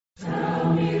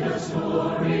me the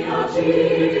story of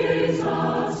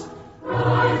Jesus,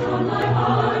 right from my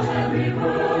heart every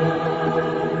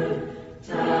word.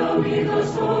 Tell me the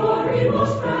story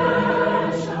most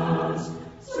precious,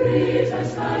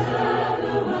 sweetest that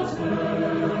ever was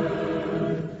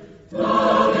heard.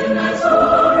 Love in that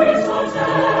story so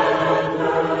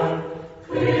tender,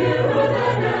 clearer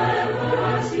than ever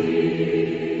I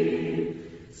see.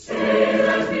 Say,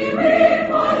 let me read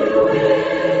while you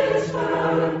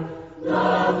whisper,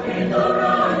 love in the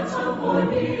ransom for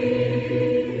me.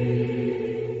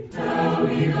 Tell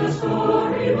me the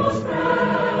story most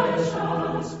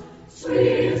precious,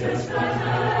 sweetest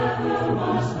that ever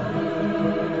was heard.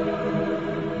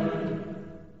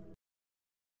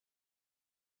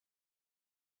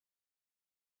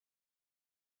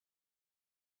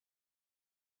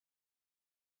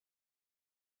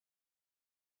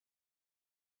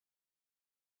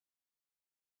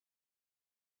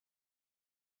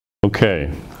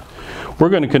 Okay, we're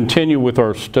going to continue with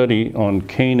our study on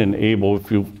Cain and Abel.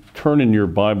 If you turn in your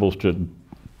Bibles to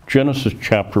Genesis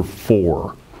chapter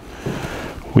 4,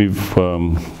 we've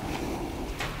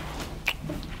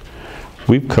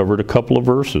covered a couple of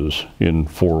verses in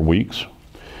 4 weeks,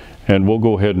 and we'll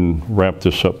go ahead and wrap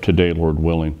this up today, Lord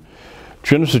willing.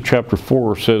 Genesis chapter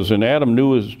 4 says, And Adam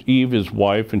knew Eve his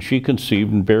wife, and she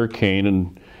conceived and bare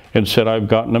Cain, and said, I've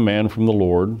gotten a man from the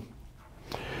Lord.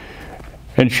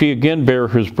 And she again bare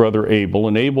his brother Abel,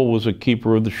 and Abel was a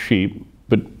keeper of the sheep,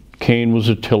 but Cain was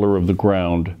a tiller of the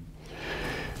ground.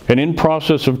 And in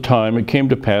process of time it came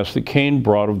to pass that Cain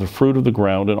brought of the fruit of the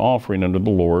ground an offering unto the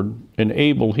Lord, and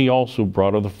Abel he also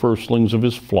brought of the firstlings of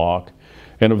his flock,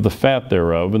 and of the fat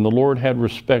thereof. And the Lord had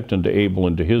respect unto Abel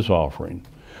and to his offering,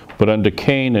 but unto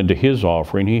Cain and to his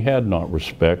offering he had not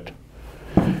respect.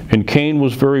 And Cain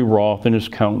was very wroth, and his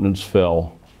countenance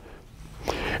fell.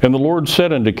 And the Lord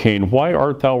said unto Cain, Why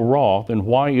art thou wroth, and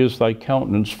why is thy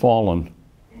countenance fallen?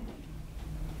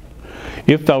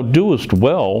 If thou doest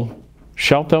well,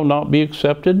 shalt thou not be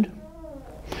accepted?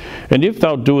 And if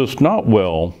thou doest not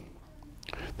well,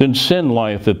 then sin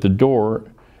lieth at the door,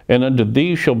 and unto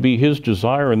thee shall be his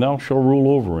desire, and thou shalt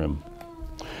rule over him.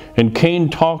 And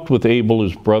Cain talked with Abel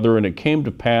his brother, and it came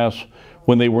to pass,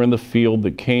 when they were in the field,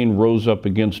 that Cain rose up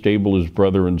against Abel his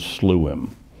brother, and slew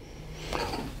him.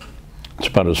 It's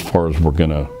about as far as we're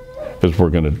gonna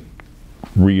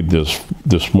read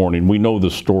this morning. We know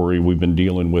the story. We've been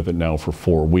dealing with it now for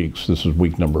 4 weeks. This is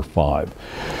week number 5,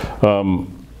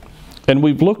 and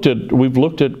we've looked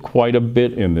at quite a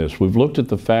bit in this. We've looked at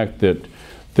the fact that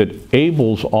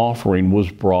Abel's offering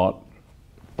was brought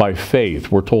by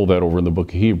faith. We're told that over in the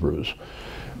book of Hebrews,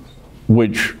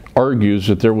 which argues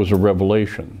that there was a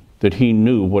revelation, that he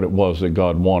knew what it was that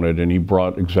God wanted, and he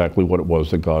brought exactly what it was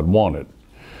that God wanted.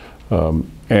 I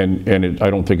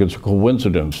don't think it's a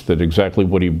coincidence that exactly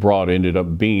what he brought ended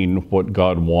up being what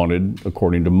God wanted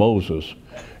according to Moses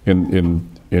in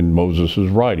Moses'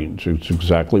 writings. It's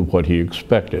exactly what he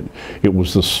expected. It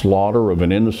was the slaughter of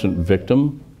an innocent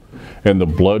victim and the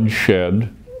blood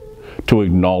shed to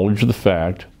acknowledge the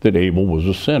fact that Abel was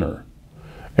a sinner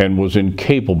and was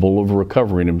incapable of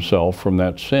recovering himself from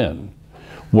that sin.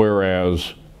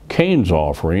 Whereas Cain's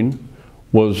offering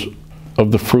was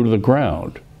of the fruit of the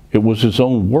ground. It was his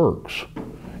own works.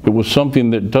 It was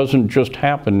something that doesn't just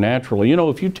happen naturally. You know,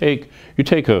 if you take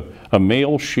a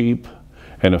male sheep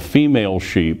and a female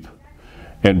sheep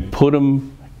and put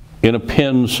them in a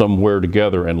pen somewhere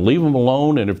together and leave them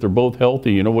alone, and if they're both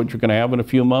healthy, you know what you're going to have in a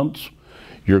few months?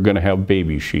 You're going to have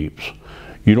baby sheep.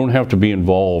 You don't have to be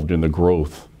involved in the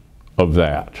growth of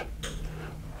that.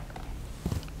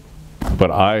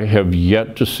 But I have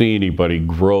yet to see anybody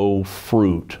grow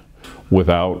fruit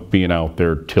without being out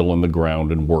there tilling the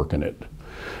ground and working it.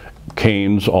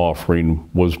 Cain's offering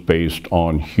was based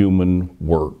on human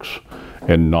works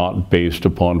and not based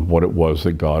upon what it was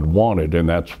that God wanted, and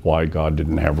that's why God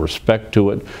didn't have respect to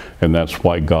it, and that's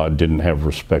why God didn't have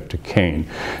respect to Cain.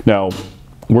 Now,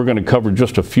 we're going to cover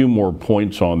just a few more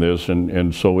points on this,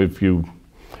 and so if you've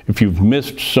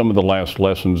missed some of the last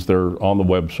lessons, they're on the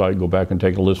website. Go back and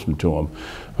take a listen to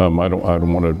them. I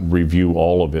don't want to review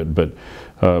all of it, but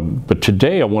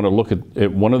today I want to look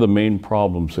at one of the main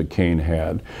problems that Cain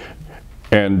had,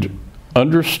 and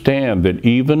understand that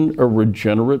even a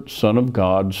regenerate son of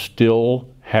God still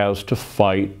has to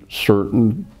fight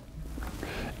certain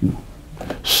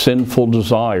sinful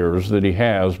desires that he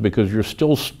has, because you're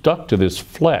still stuck to this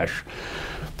flesh.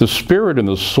 The spirit and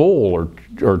the soul,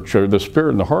 or the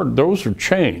spirit and the heart, those are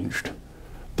changed.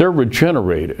 They're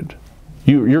regenerated.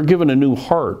 You're given a new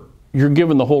heart you're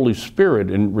given the Holy Spirit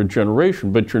in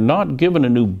regeneration, but you're not given a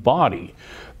new body.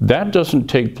 That doesn't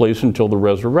take place until the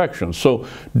resurrection. So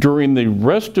during the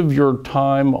rest of your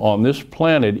time on this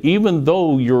planet, even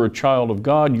though you're a child of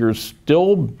God, you're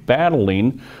still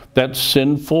battling that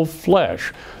sinful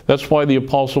flesh. That's why the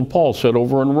Apostle Paul said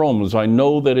over in Romans, I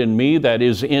know that in me, that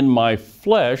is in my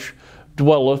flesh,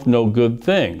 dwelleth no good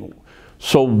thing.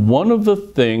 So one of the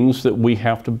things that we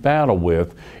have to battle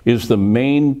with is the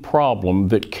main problem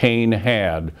that Cain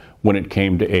had when it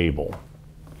came to Abel,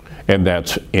 and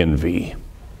that's envy.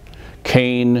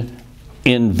 Cain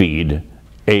envied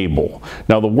Abel.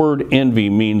 Now the word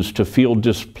envy means to feel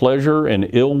displeasure and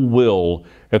ill will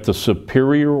at the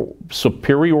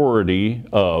superiority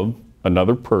of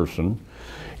another person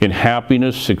in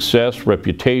happiness, success,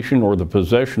 reputation, or the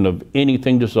possession of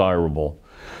anything desirable.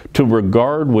 To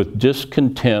regard with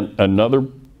discontent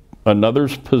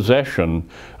another's possession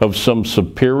of some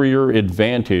superior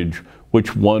advantage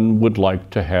which one would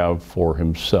like to have for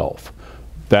himself.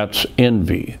 That's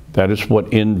envy. That is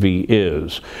what envy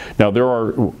is. Now there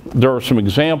are some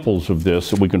examples of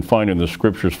this that we can find in the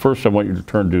scriptures. First, I want you to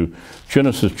turn to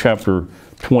Genesis chapter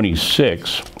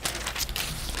 26.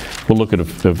 We'll look at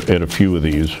a few of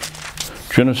these.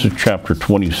 Genesis chapter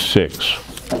 26.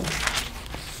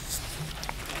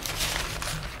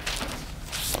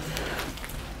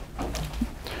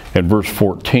 And verse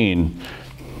 14.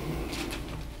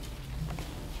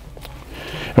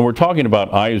 And we're talking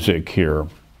about Isaac here.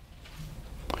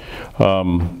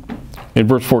 In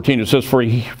verse 14 it says, for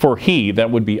he, that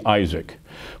would be Isaac,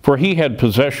 for he had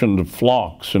possession of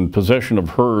flocks and possession of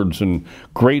herds and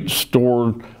great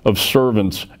store of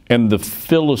servants, and the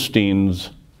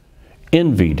Philistines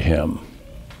envied him.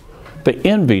 They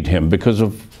envied him because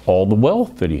of all the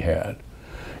wealth that he had.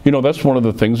 You know, that's one of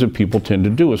the things that people tend to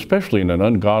do, especially in an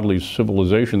ungodly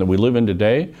civilization that we live in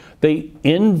today. They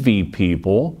envy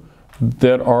people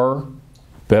that are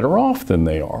better off than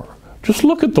they are. Just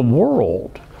look at the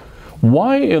world.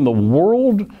 Why in the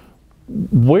world,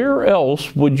 where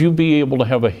else would you be able to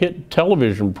have a hit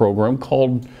television program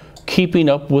called Keeping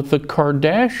Up with the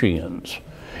Kardashians?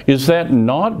 Is that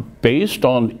not based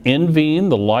on envying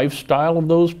the lifestyle of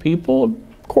those people?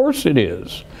 Of course it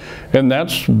is. And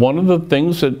that's one of the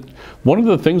things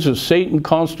that Satan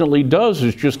constantly does,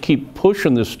 is just keep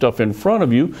pushing this stuff in front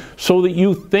of you so that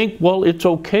you think, well, it's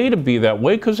okay to be that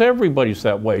way because everybody's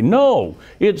that way. No,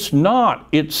 it's not.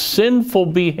 It's sinful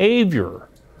behavior.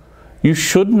 You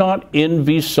should not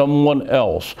envy someone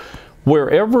else.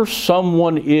 Wherever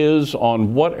someone is,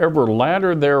 on whatever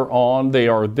ladder they're on, they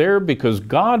are there because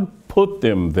God put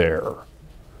them there.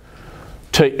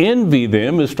 To envy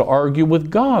them is to argue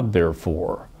with God,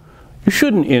 therefore. You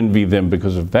shouldn't envy them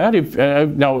because of that.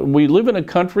 Now, we live in a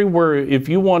country where if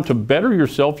you want to better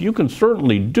yourself, you can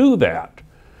certainly do that.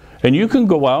 And you can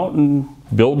go out and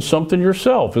build something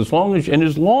yourself. As long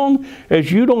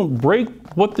as you don't break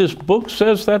what this book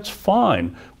says, that's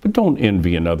fine. But don't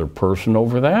envy another person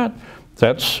over that.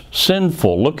 That's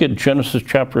sinful. Look at Genesis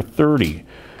chapter 30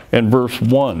 and verse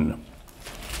 1.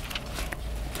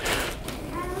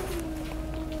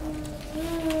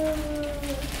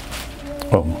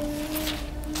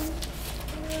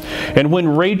 And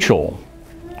when Rachel,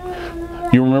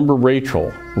 you remember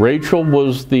Rachel? Rachel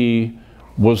was the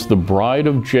bride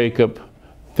of Jacob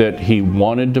that he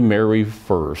wanted to marry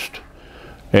first.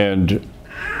 And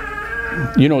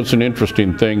you know, it's an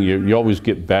interesting thing. You always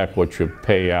get back what you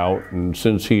pay out. And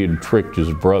since he had tricked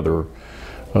his brother,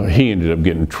 he ended up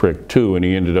getting tricked too, and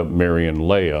he ended up marrying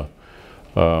Leah.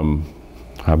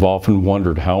 I've often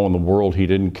wondered how in the world he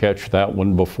didn't catch that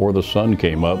one before the sun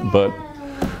came up,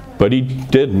 but he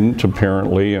didn't,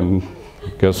 apparently, and I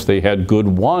guess they had good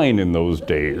wine in those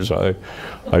days. I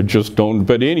just don't,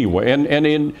 but anyway, and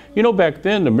in, you know, back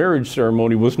then the marriage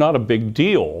ceremony was not a big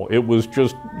deal. It was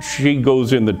just, she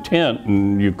goes in the tent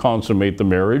and you consummate the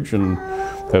marriage, and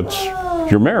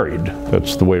you're married.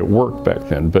 That's the way it worked back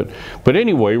then. But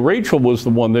anyway, Rachel was the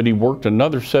one that he worked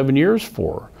another 7 years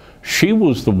for. She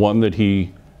was the one that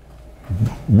he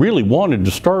really wanted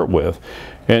to start with.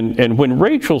 And when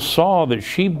Rachel saw that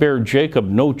she bare Jacob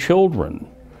no children,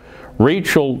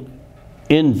 Rachel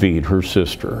envied her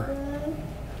sister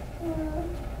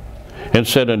and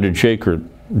said unto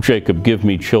Jacob, give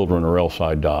me children or else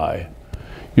I die.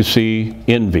 You see,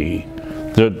 envy.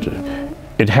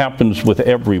 It happens with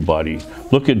everybody.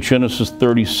 Look at Genesis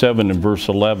 37 and verse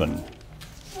 11.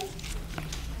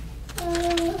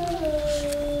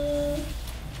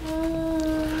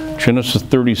 Genesis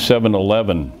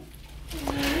 37:11.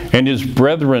 And his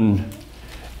brethren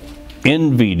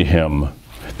envied him.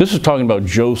 This is talking about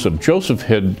Joseph. Joseph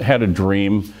had a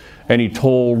dream and he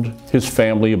told his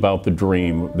family about the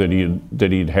dream that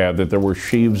he'd had, that there were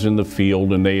sheaves in the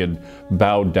field, and they had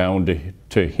bowed down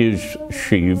to his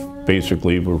sheaf,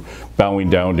 basically, were bowing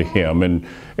down to him.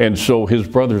 And so his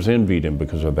brothers envied him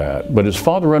because of that. But his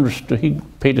father understood, he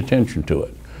paid attention to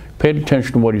it, paid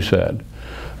attention to what he said.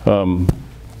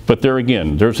 But there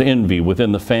again, there's envy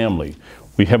within the family.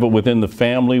 We have it within the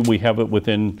family, we have it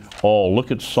within all.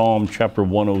 Look at Psalm chapter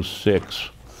 106.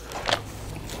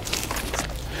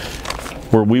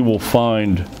 Where we will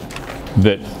find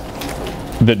that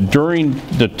during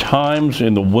the times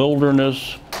in the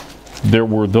wilderness, there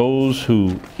were those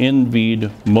who envied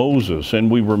Moses,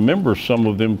 and we remember some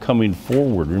of them coming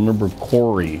forward. Remember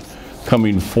Corey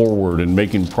coming forward and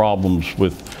making problems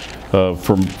with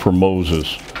for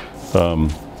Moses,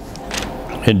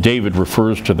 and David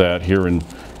refers to that here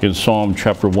in Psalm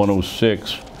chapter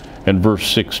 106 and verse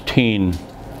 16.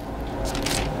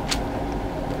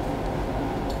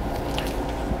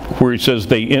 Where he says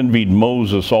they envied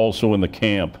Moses also in the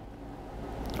camp,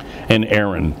 and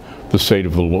Aaron, the saint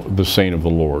of the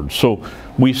Lord. So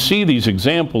we see these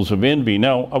examples of envy.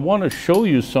 Now, I want to show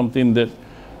you something that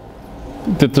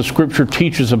the Scripture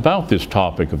teaches about this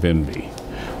topic of envy.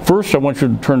 First, I want you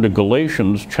to turn to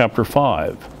Galatians chapter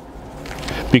 5,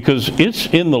 because it's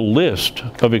in the list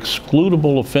of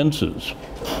excludable offenses.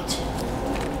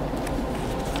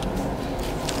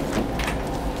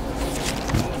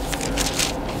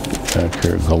 Back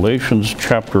here, Galatians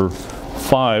chapter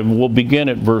 5, we'll begin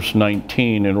at verse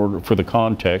 19 in order for the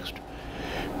context,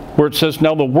 where it says,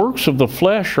 "Now the works of the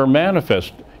flesh are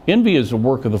manifest." Envy is a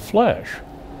work of the flesh.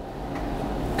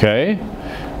 Okay?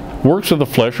 Works of the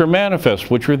flesh are manifest,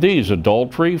 which are these: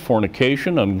 adultery,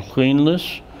 fornication,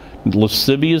 uncleanness,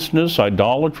 lasciviousness,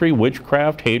 idolatry,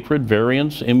 witchcraft, hatred,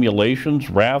 variance, emulations,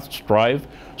 wrath, strife,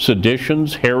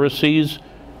 seditions, heresies,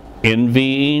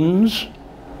 envyings,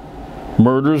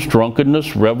 murders,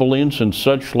 drunkenness, revelings, and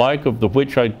such like, of the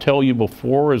which I tell you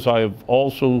before, as I have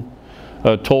also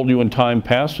told you in time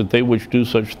past, that they which do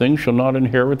such things shall not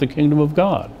inherit the kingdom of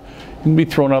God. You can be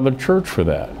thrown out of the church for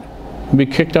that. You can be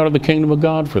kicked out of the kingdom of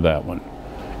God for that one.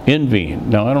 Envying.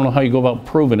 Now, I don't know how you go about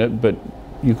proving it, but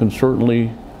you can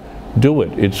certainly do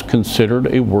it. It's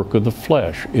considered a work of the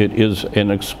flesh. It is an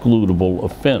excludable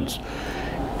offense.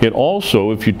 It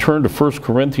also, if you turn to 1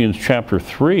 Corinthians chapter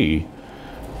 3,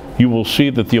 you will see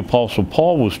that the Apostle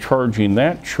Paul was charging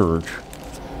that church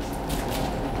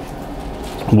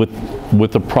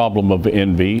with the problem of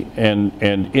envy, and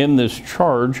in this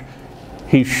charge,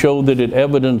 he showed that it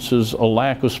evidences a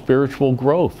lack of spiritual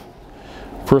growth.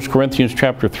 1 Corinthians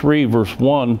chapter 3, verse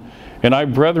 1, "And I,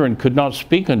 brethren, could not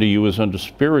speak unto you as unto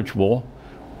spiritual,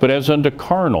 but as unto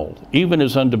carnal, even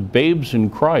as unto babes in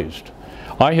Christ.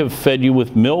 I have fed you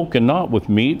with milk and not with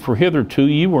meat, for hitherto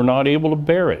ye were not able to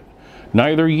bear it.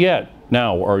 Neither yet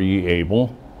now are ye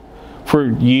able,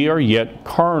 for ye are yet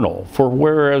carnal. For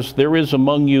whereas there is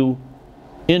among you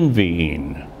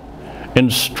envying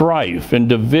and strife and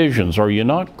divisions, are ye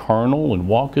not carnal and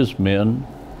walk as men?"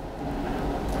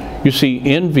 You see,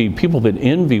 envy, people that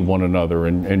envy one another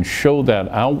and show that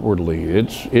outwardly,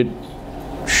 it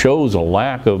shows a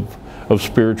lack of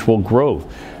spiritual growth.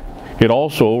 It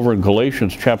also, over in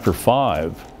Galatians chapter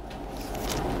 5,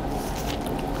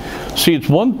 see, it's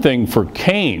one thing for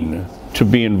Cain to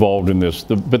be involved in this,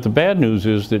 but the bad news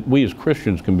is that we as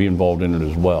Christians can be involved in it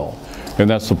as well. And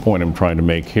that's the point I'm trying to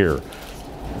make here.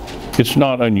 It's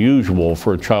not unusual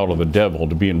for a child of the devil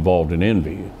to be involved in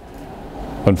envy.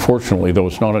 Unfortunately, though,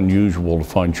 it's not unusual to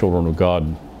find children of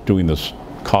God doing this,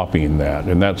 copying that.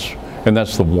 And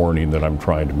that's the warning that I'm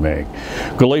trying to make.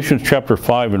 Galatians chapter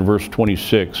 5 and verse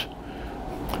 26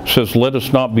 says, "Let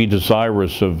us not be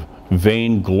desirous of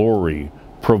vain glory,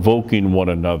 provoking one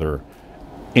another,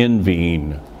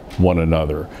 envying one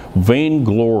another."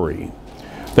 Vainglory,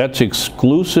 that's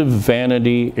exclusive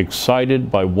vanity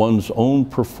excited by one's own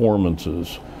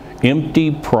performances, empty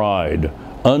pride,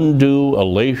 undue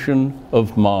elation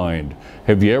of mind.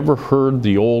 Have you ever heard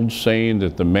the old saying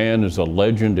that the man is a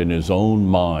legend in his own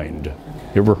mind?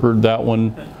 You ever heard that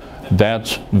one?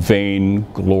 That's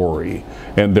vainglory.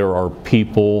 And there are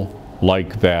people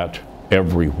like that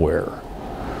everywhere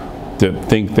that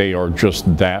think they are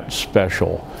just that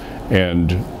special,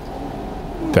 and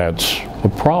that's a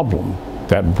problem.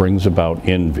 That brings about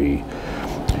envy.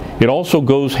 It also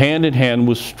goes hand in hand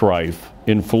with strife.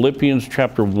 In Philippians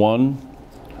chapter 1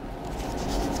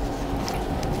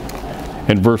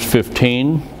 and verse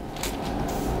 15,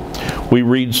 we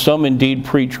read, "Some indeed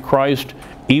preach Christ,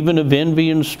 even of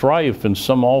envy and strife, and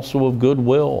some also of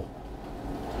goodwill."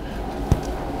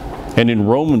 And in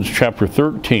Romans chapter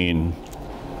 13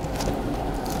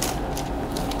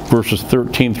 verses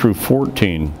 13 through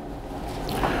 14.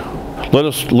 Let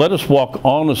us walk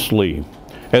honestly,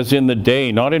 as in the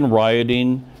day, not in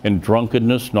rioting and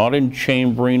drunkenness, not in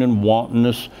chambering and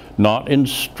wantonness, not in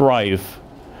strife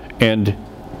and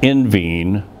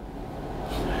envying,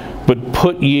 but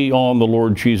put ye on the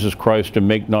Lord Jesus Christ, and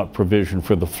make not provision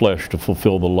for the flesh to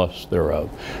fulfill the lusts thereof.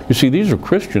 You see, these are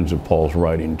Christians that Paul's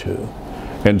writing to,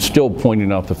 and still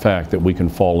pointing out the fact that we can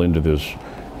fall into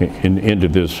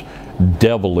this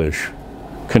devilish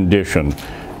condition.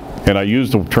 And I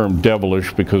use the term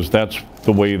devilish because that's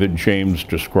the way that James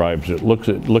describes it. Look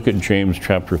at James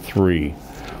chapter 3.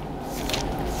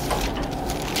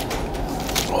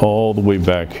 All the way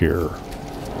back here.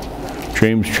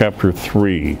 James chapter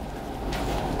 3,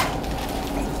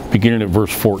 beginning at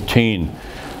verse 14.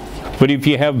 But if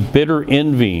ye have bitter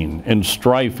envying and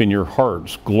strife in your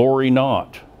hearts, glory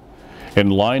not,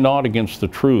 and lie not against the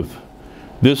truth.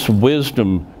 This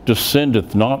wisdom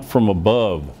descendeth not from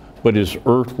above, but is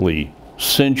earthly,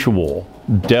 sensual,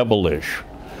 devilish.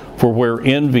 For where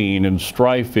envying and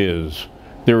strife is,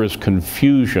 there is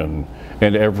confusion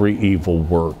and every evil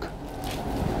work.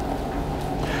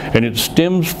 And it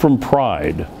stems from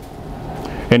pride,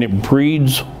 and it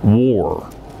breeds war.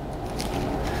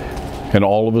 And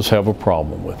all of us have a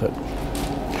problem with it.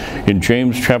 In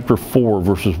James chapter 4,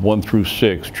 verses 1 through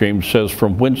 6, James says,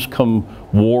 From whence come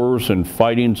wars and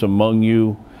fightings among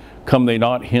you? Come they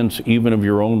not hence even of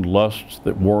your own lusts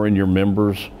that war in your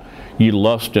members? Ye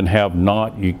lust and have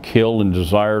not, ye kill and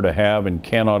desire to have and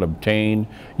cannot obtain.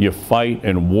 Ye fight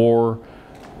and war,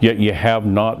 yet ye have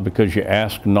not because ye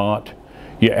ask not.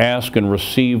 Ye ask and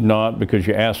receive not because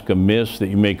ye ask amiss, that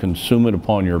ye may consume it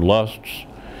upon your lusts.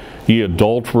 Ye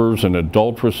adulterers and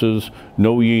adulteresses,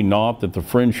 know ye not that the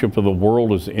friendship of the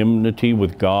world is enmity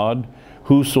with God?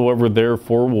 Whosoever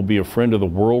therefore will be a friend of the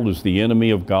world is the enemy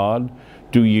of God.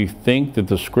 Do ye think that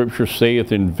the Scripture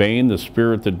saith in vain, the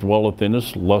Spirit that dwelleth in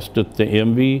us lusteth to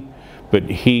envy? But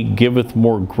he giveth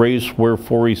more grace,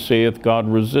 wherefore he saith, God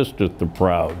resisteth the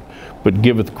proud, but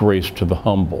giveth grace to the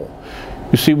humble.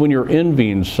 You see, when you're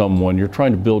envying someone, you're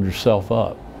trying to build yourself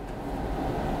up.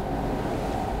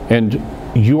 And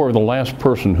you are the last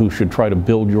person who should try to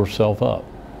build yourself up.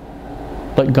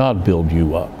 Let God build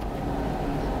you up.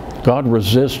 God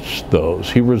resists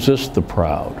those. He resists the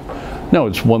proud. Now,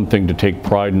 it's one thing to take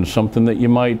pride in something that you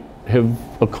might have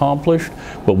accomplished,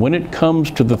 but when it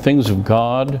comes to the things of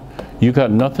God, you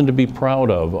got nothing to be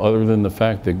proud of other than the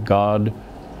fact that God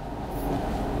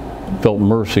felt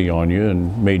mercy on you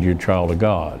and made you a child of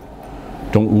God.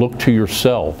 Don't look to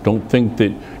yourself. Don't think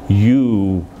that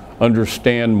you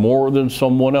understand more than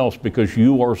someone else because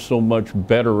you are so much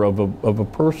better of a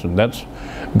person.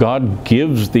 God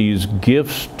gives these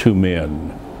gifts to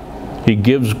men. He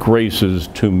gives graces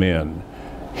to men.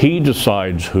 He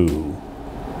decides who.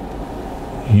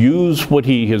 Use what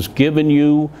He has given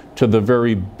you to the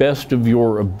very best of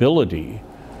your ability,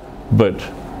 but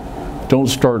don't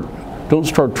start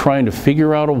trying to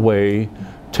figure out a way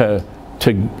to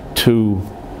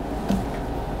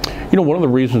one of the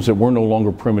reasons that we're no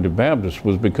longer Primitive Baptists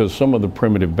was because some of the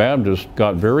Primitive Baptists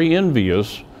got very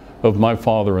envious of my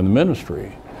father in the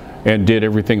ministry and did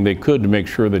everything they could to make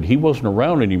sure that he wasn't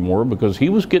around anymore because he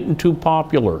was getting too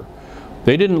popular.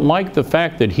 They didn't like the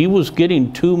fact that he was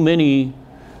getting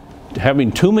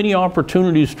having too many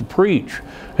opportunities to preach,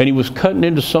 and he was cutting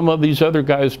into some of these other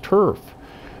guys' turf.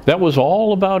 That was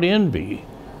all about envy.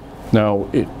 Now,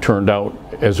 it turned out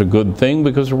as a good thing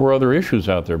because there were other issues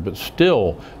out there, but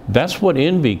still, that's what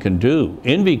envy can do.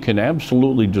 Envy can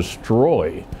absolutely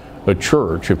destroy a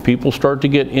church. If people start to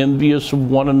get envious of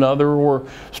one another or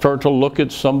start to look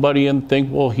at somebody and think,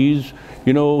 well, he's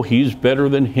better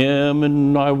than him,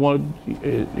 and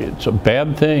it's a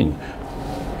bad thing.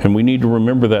 And we need to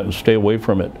remember that and stay away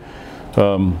from it.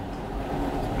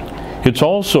 It's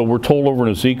also, we're told over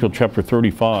in Ezekiel chapter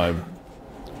 35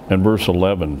 and verse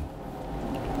 11,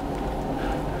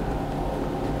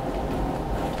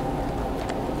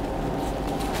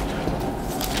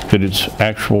 that it's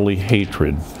actually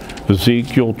hatred.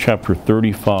 Ezekiel chapter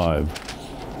 35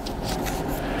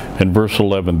 and verse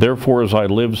 11, Therefore as I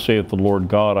live, saith the Lord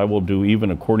God, I will do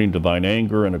even according to thine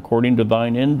anger and according to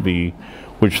thine envy,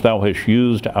 which thou hast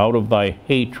used out of thy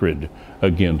hatred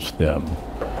against them.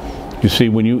 You see,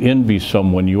 when you envy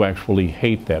someone, you actually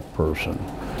hate that person.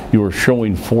 You are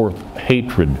showing forth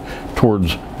hatred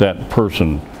towards that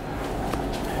person.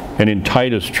 And in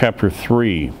Titus chapter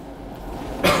 3,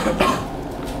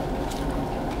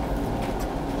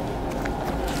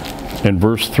 and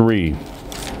verse 3,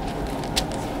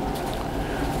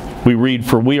 we read,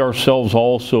 For we ourselves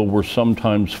also were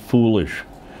sometimes foolish,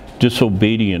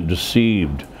 disobedient,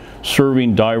 deceived,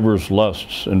 serving divers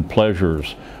lusts and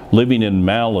pleasures, living in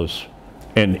malice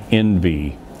and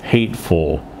envy,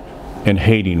 hateful, and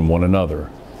hating one another.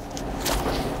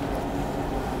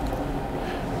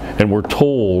 And we're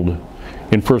told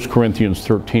in 1 Corinthians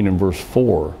 13 and verse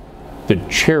 4 that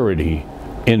charity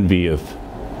envieth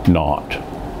not.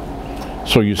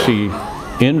 So you see,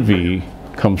 envy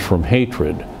comes from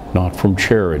hatred, not from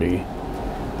charity.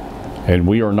 And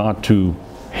we are not to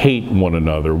hate one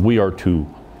another. We are to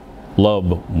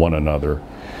love one another.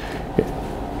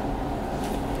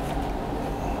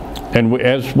 And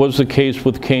as was the case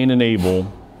with Cain and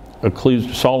Abel,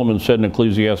 Solomon said in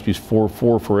Ecclesiastes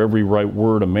 4:4, for every right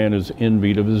word a man is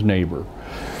envied of his neighbor.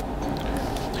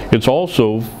 It's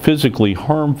also physically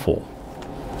harmful.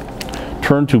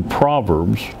 Turn to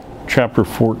Proverbs chapter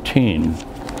 14.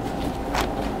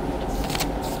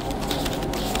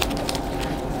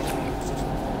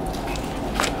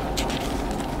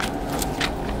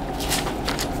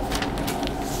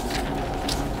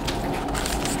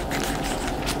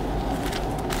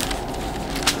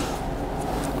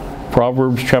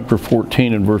 Proverbs chapter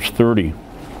 14 and verse 30.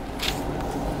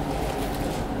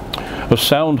 A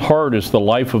sound heart is the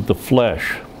life of the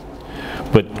flesh,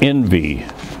 but envy,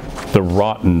 the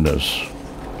rottenness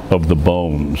of the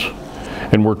bones.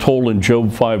 And we're told in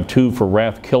Job 5:2, for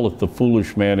wrath killeth the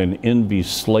foolish man, and envy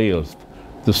slayeth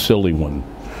the silly one.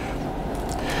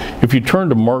 If you turn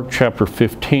to Mark chapter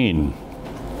 15,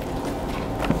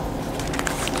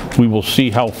 we will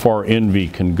see how far envy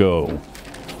can go.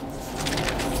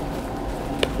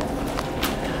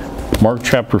 Mark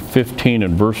chapter 15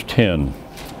 and verse 10.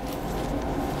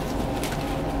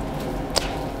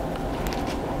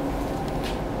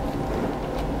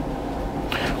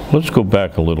 Let's go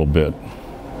back a little bit.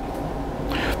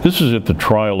 This is at the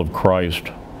trial of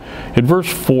Christ. In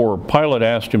verse 4, Pilate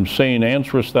asked him, saying,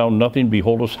 answerest thou nothing?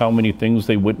 Behold us how many things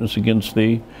they witness against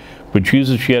thee. But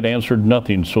Jesus yet answered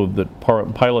nothing, so that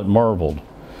Pilate marveled.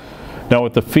 Now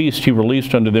at the feast he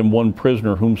released unto them one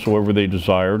prisoner whomsoever they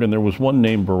desired, and there was one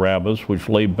named Barabbas, which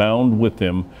lay bound with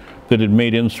them that had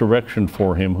made insurrection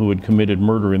for him, who had committed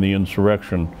murder in the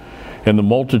insurrection. And the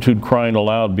multitude crying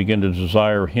aloud began to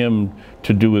desire him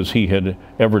to do as he had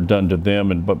ever done to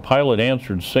them. But Pilate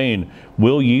answered, saying,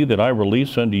 will ye that I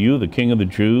release unto you the King of the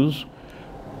Jews?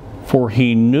 For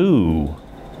he knew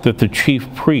that the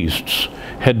chief priests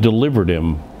had delivered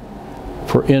him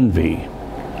for envy.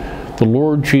 The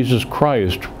Lord Jesus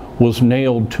Christ was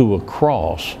nailed to a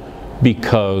cross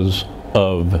because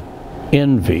of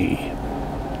envy.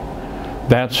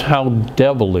 That's how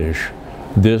devilish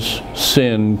this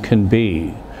sin can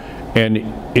be. And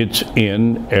it's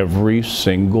in every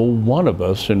single one of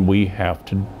us, and we have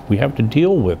to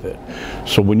deal with it.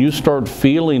 So when you start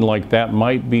feeling like that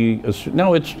might be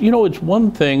now, it's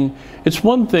one thing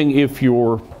if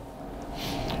you're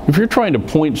trying to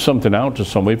point something out to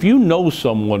someone. If you know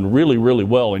someone really, really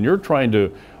well and you're trying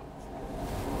to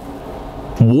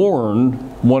warn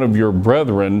one of your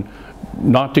brethren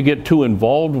not to get too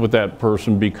involved with that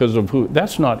person because of who,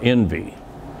 that's not envy.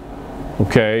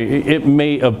 Okay, it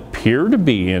may appear to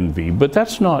be envy, but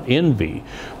that's not envy.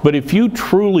 But if you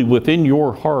truly within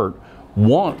your heart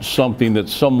want something that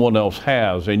someone else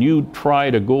has, and you try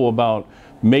to go about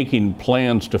making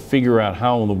plans to figure out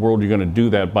how in the world you're going to do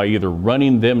that by either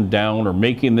running them down or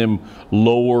making them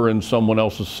lower in someone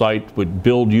else's sight would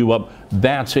build you up,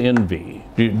 that's envy.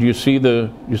 Do you see the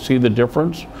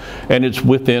difference? And it's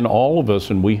within all of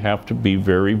us, and we have to be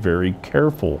very, very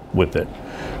careful with it.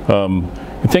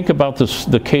 Think about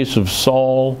the case of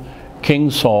Saul, King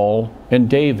Saul, and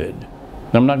David.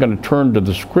 Now, I'm not going to turn to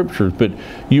the scriptures, but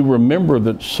you remember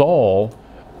that Saul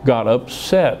got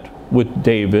upset with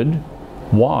David.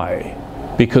 Why?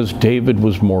 Because David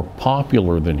was more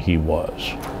popular than he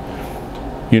was.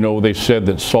 You know, they said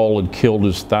that Saul had killed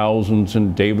his thousands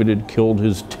and David had killed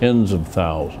his tens of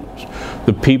thousands.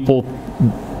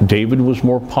 David was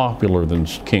more popular than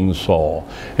King Saul.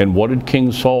 And what did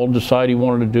King Saul decide he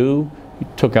wanted to do? He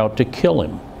took out to kill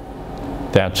him.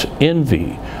 That's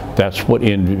envy. That's what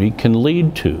envy can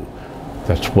lead to.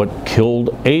 That's what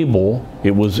killed Abel.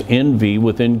 It was envy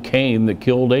within Cain that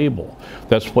killed Abel.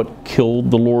 That's what killed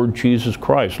the Lord Jesus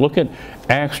Christ. Look at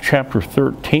Acts chapter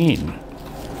 13.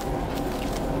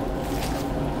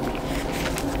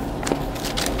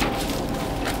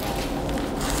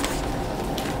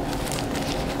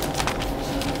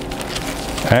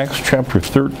 Acts chapter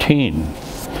 13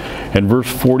 and verse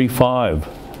 45.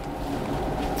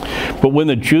 But when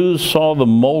the Jews saw the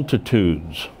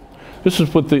multitudes, this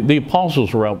is what the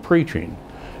apostles were out preaching.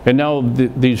 And now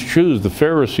these Jews, the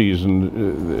Pharisees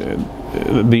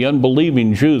and the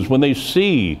unbelieving Jews, when they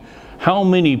see how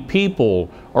many people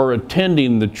are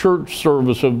attending the church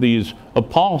service of these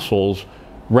apostles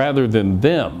rather than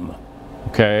them.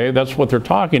 Okay, that's what they're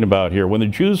talking about here. When the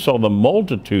Jews saw the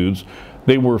multitudes,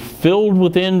 they were filled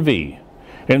with envy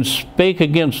and spake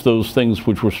against those things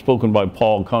which were spoken by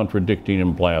Paul, contradicting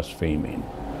and blaspheming.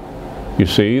 You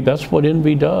see, that's what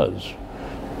envy does.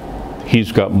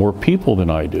 He's got more people than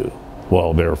I do.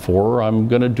 Well, therefore, I'm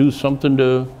going to do something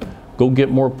to go get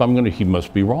more. He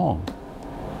must be wrong.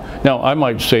 Now, I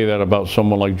might say that about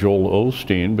someone like Joel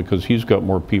Osteen because he's got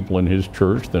more people in his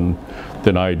church than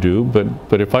I do.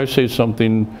 But if I say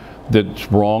something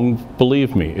that's wrong,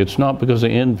 believe me, it's not because of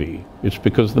envy. It's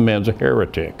because the man's a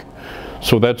heretic.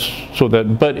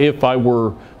 But if I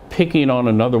were picking on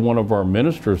another one of our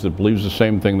ministers that believes the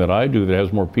same thing that I do, that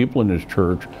has more people in his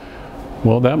church,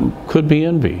 well, that could be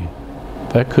envy.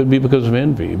 That could be because of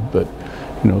envy. But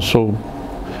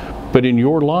but in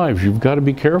your lives, you've got to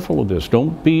be careful of this.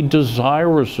 Don't be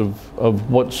desirous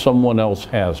of what someone else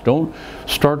has. Don't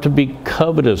start to be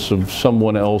covetous of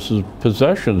someone else's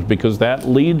possessions, because that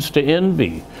leads to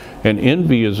envy. And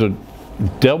envy is a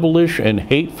devilish and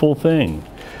hateful thing.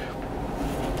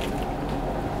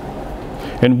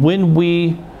 And when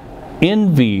we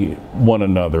envy one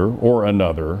another or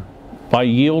another by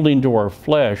yielding to our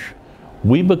flesh,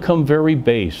 we become very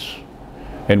base.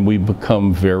 And we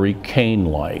become very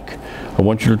Cain-like. I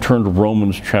want you to turn to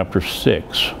Romans chapter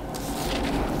 6.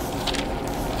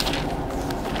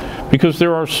 Because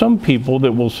there are some people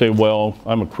that will say, well,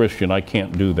 I'm a Christian, I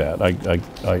can't do that.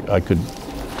 I could,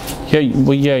 yeah,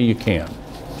 you can.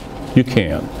 You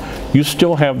can. You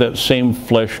still have that same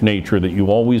flesh nature that you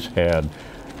always had.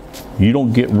 You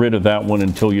don't get rid of that one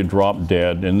until you drop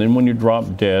dead. And then when you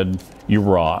drop dead, you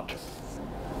rot.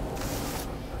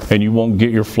 And you won't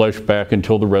get your flesh back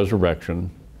until the resurrection.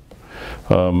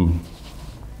 Romans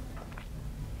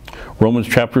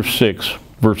chapter 6,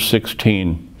 verse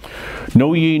 16.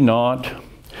 Know ye not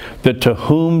that to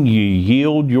whom ye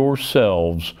yield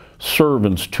yourselves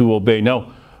servants to obey?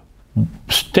 Now,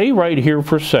 stay right here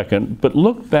for a second, but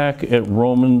look back at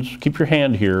Romans, keep your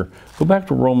hand here, go back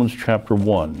to Romans chapter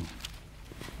 1.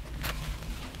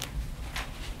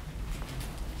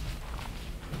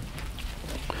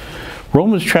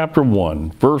 Romans chapter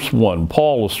 1, verse 1,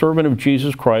 Paul, a servant of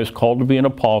Jesus Christ, called to be an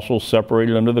apostle,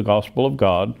 separated unto the gospel of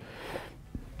God,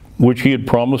 which he had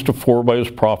promised afore by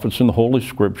his prophets in the Holy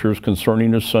Scriptures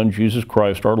concerning his Son Jesus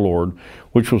Christ our Lord,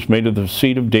 which was made of the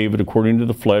seed of David according to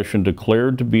the flesh, and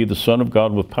declared to be the Son of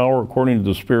God with power according to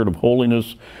the Spirit of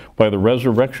holiness, by the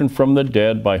resurrection from the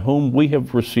dead, by whom we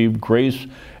have received grace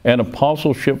and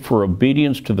apostleship for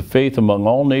obedience to the faith among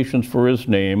all nations for his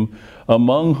name,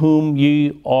 among whom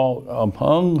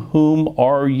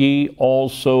are ye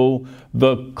also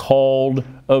the called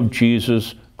of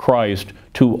Jesus Christ,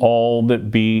 to all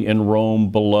that be in Rome,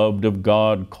 beloved of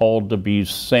God, called to be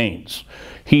saints.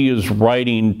 He is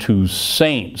writing to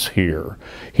saints here.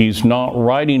 He's not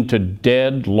writing to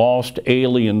dead, lost,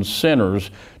 alien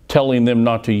sinners, telling them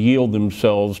not to yield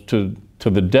themselves to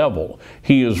the devil.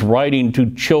 He is writing to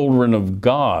children of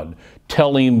God,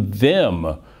 telling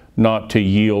them not to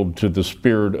yield to the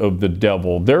spirit of the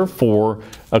devil. Therefore,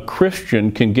 a Christian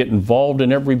can get involved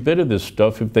in every bit of this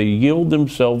stuff if they yield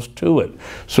themselves to it.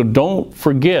 So don't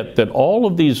forget that all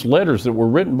of these letters that were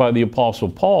written by the Apostle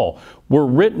Paul were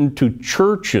written to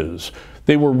churches.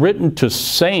 They were written to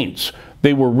saints.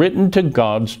 They were written to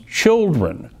God's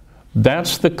children.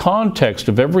 That's the context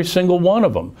of every single one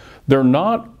of them. They're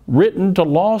not written to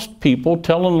lost people,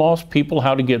 telling lost people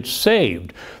how to get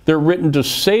saved. They're written to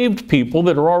saved people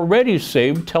that are already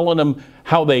saved, telling them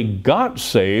how they got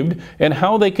saved and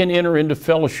how they can enter into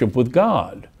fellowship with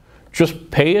God.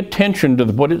 Just pay attention to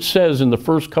what it says in the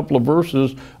first couple of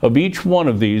verses of each one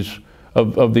of these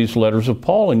letters of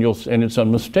Paul, and it's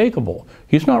unmistakable.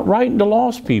 He's not writing to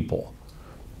lost people.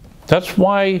 That's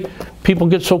why people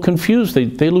get so confused.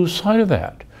 They lose sight of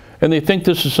that. And they think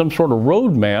this is some sort of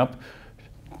roadmap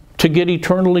to get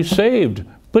eternally saved.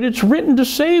 But it's written to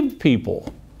saved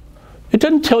people. It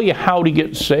doesn't tell you how to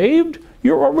get saved.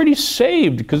 You're already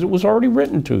saved because it was already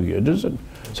written to you. Does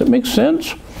that make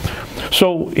sense?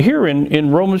 So here in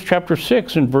Romans chapter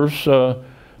 6 and verse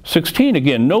 16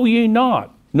 again, know ye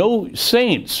not, no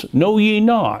saints, know ye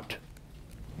not,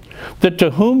 that to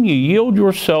whom ye yield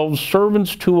yourselves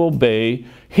servants to obey,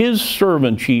 his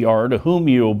servants ye are, to whom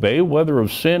ye obey, whether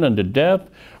of sin unto death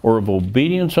or of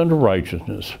obedience unto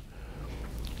righteousness.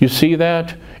 You see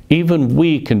that? Even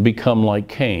we can become like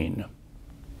Cain.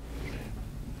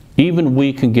 Even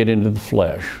we can get into the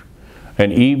flesh.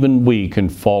 And even we can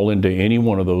fall into any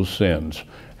one of those sins.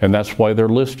 And that's why they're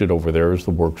listed over there as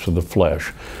the works of the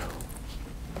flesh.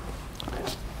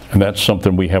 And that's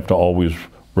something we have to always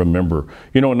remember.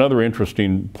 You know, another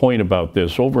interesting point about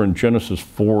this, over in Genesis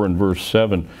 4 and verse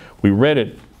 7, we read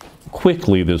it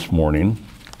quickly this morning,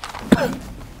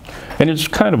 and it's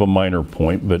kind of a minor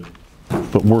point, but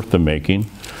worth the making.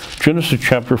 Genesis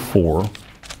chapter 4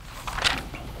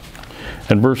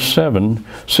 and verse 7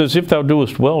 says, "If thou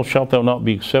doest well, shalt thou not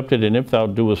be accepted, and if thou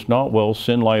doest not well,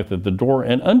 sin lieth at the door,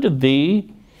 and unto thee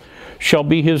shall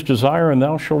be his desire, and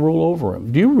thou shalt rule over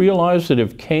him." Do you realize that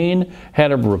if Cain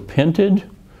had have repented,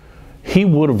 he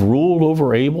would have ruled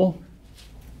over Abel?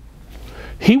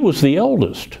 He was the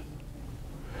eldest.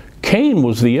 Cain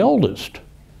was the eldest.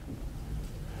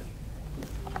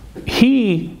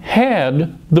 He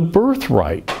had the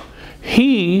birthright.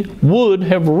 He would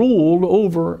have ruled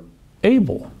over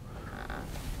Abel.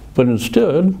 But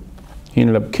instead, he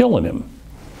ended up killing him.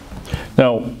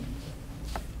 Now,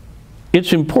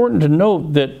 it's important to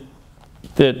note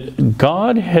that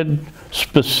God had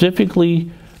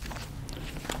specifically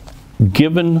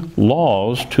given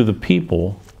laws to the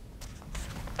people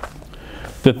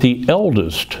that the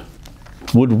eldest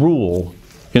would rule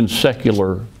in the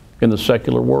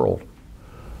secular world.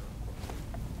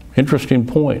 Interesting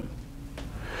point.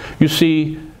 You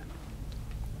see,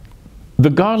 the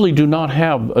godly do not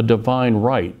have a divine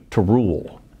right to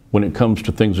rule when it comes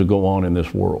to things that go on in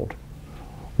this world.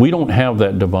 We don't have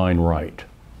that divine right.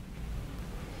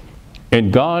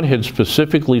 And God had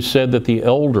specifically said that the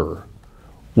elder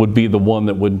would be the one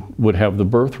that would have the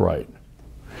birthright.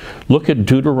 Look at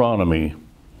Deuteronomy.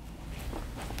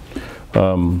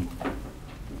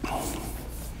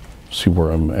 See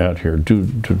where I'm at here.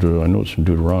 I know it's in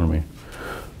Deuteronomy.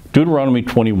 Deuteronomy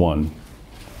 21.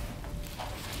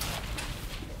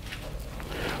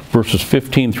 Verses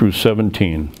 15 through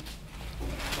 17.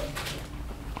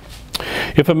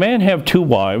 "If a man have two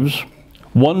wives,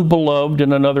 one beloved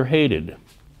and another hated,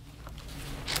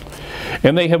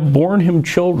 and they have borne him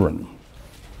children,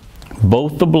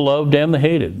 both the beloved and the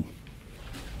hated,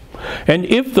 and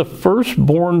if the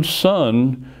firstborn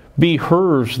son be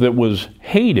hers that was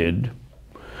hated,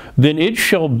 then it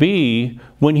shall be,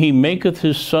 when he maketh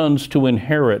his sons to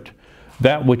inherit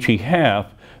that which he hath,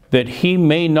 that he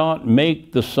may not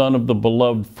make the son of the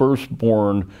beloved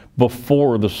firstborn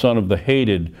before the son of the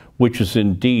hated, which is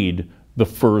indeed the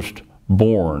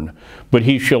firstborn. But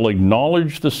he shall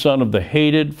acknowledge the son of the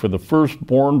hated for the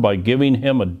firstborn by giving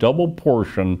him a double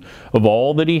portion of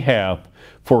all that he hath,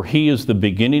 for he is the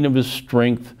beginning of his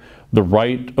strength. The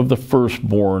right of the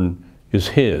firstborn is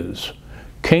his."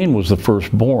 Cain was the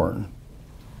firstborn.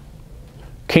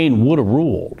 Cain would have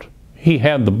ruled. He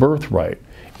had the birthright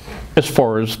as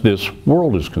far as this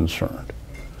world is concerned.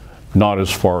 Not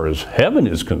as far as heaven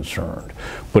is concerned,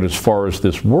 but as far as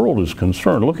this world is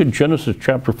concerned. Look at Genesis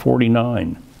chapter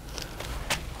 49.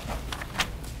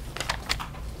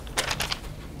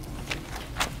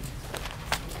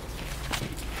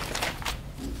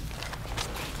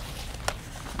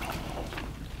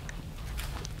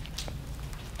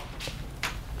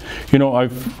 You know, I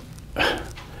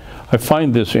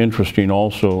find this interesting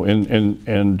also, and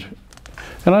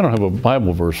I don't have a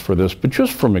Bible verse for this, but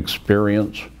just from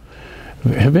experience,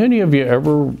 have any of you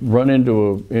ever run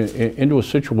into a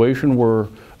situation where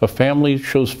a family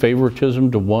shows favoritism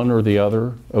to one or the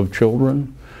other of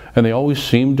children, and they always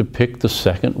seem to pick the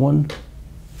second one?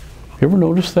 You ever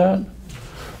notice that?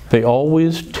 They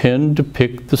always tend to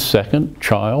pick the second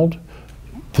child.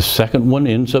 The second one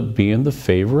ends up being the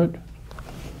favorite.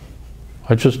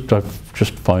 I just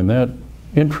find that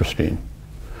interesting.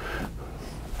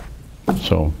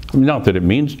 So, not that it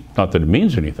means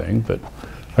anything, but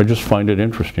I just find it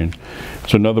interesting.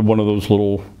 It's another one of those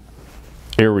little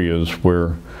areas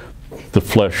where the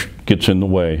flesh gets in the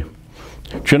way.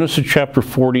 Genesis chapter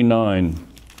 49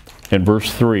 and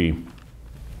verse 3.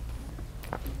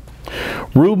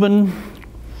 "Reuben,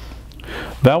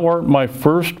 thou art my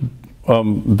firstborn,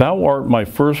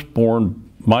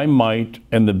 my might,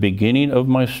 and the beginning of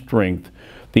my strength,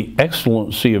 the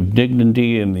excellency of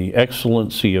dignity and the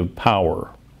excellency of power.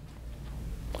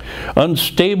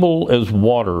 Unstable as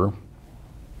water,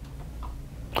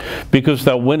 because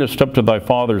thou wentest up to thy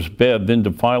father's bed, then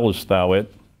defilest thou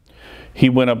it. He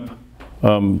went up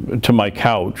to my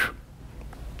couch.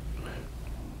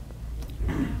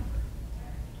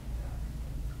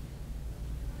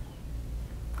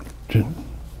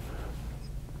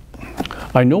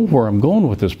 I know where I'm going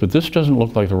with this, but this doesn't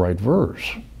look like the right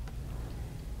verse.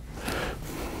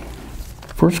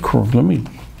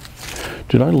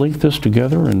 Did I link this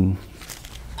together? And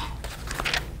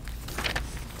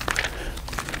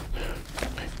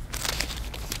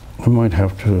I might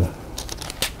have to,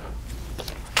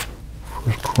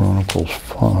 1 Chronicles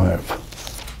 5.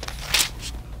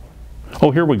 Oh,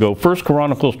 here we go. 1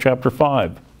 Chronicles chapter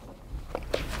 5.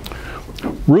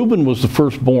 Reuben was the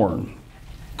firstborn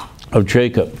of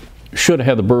Jacob. Should have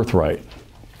had the birthright.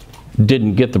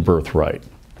 Didn't get the birthright.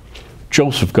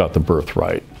 Joseph got the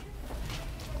birthright.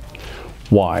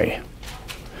 Why?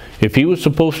 If he was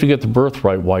supposed to get the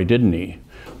birthright, why didn't he?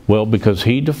 Well, because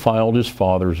he defiled his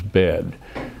father's bed.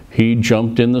 He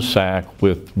jumped in the sack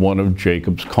with one of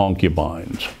Jacob's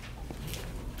concubines.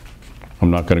 I'm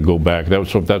not going to go back.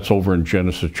 That's over in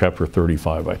Genesis chapter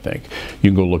 35, I think. You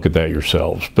can go look at that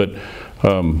yourselves. But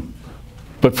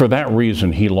for that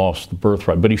reason, he lost the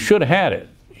birthright. But he should have had it.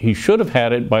 He should have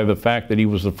had it by the fact that he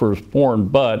was the firstborn,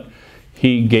 but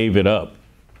he gave it up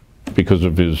because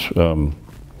of his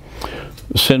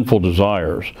sinful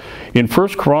desires. In 1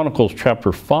 Chronicles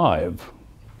chapter 5,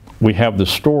 we have the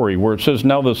story where it says,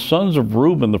 "Now the sons of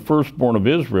Reuben, the firstborn of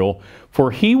Israel,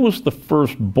 for he was the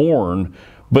firstborn,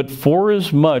 but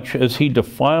forasmuch as he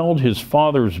defiled his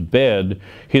father's bed,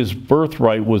 his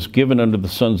birthright was given unto the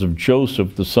sons of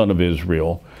Joseph, the son of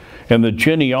Israel, and the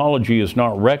genealogy is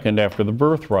not reckoned after the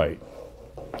birthright.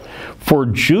 For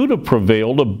Judah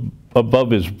prevailed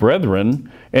above his brethren,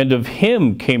 and of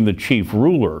him came the chief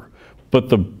ruler, but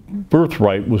the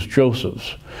birthright was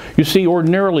Joseph's." You see,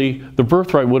 ordinarily, the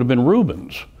birthright would have been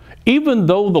Reuben's. Even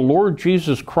though the Lord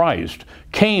Jesus Christ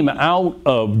came out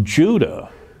of Judah,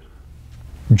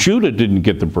 Judah didn't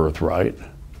get the birthright.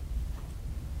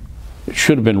 It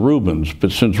should have been Reuben's,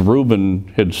 but since Reuben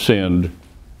had sinned,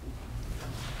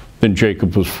 then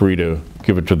Jacob was free to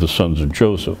give it to the sons of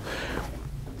Joseph.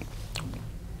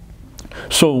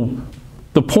 So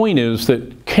the point is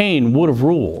that Cain would have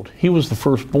ruled. He was the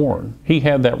firstborn. He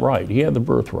had that right. He had the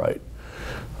birthright.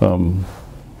 And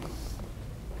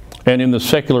in the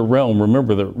secular realm,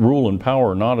 remember that rule and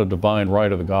power are not a divine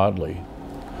right of the godly.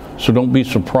 So don't be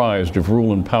surprised if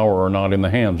rule and power are not in the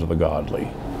hands of the godly.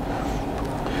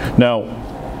 Now,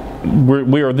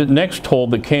 we are next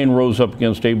told that Cain rose up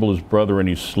against Abel, his brother, and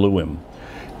he slew him.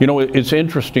 You know, it's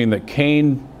interesting that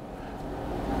Cain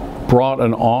brought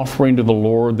an offering to the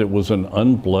Lord that was an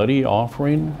unbloody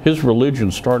offering. His religion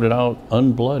started out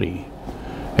unbloody,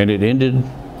 and it ended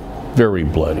very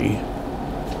bloody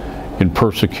in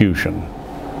persecution,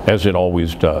 as it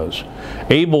always does.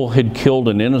 Abel had killed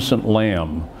an innocent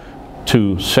lamb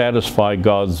to satisfy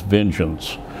God's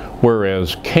vengeance,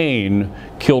 whereas Cain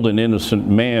killed an innocent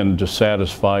man to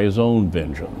satisfy his own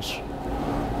vengeance.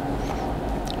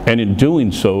 And in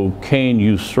doing so, Cain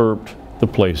usurped the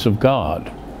place of God.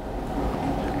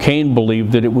 Cain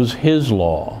believed that it was his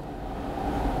law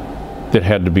that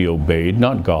had to be obeyed,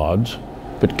 not God's,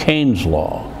 but Cain's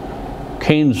law.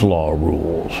 Cain's law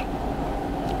rules.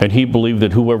 And he believed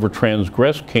that whoever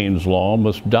transgressed Cain's law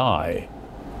must die,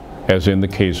 as in the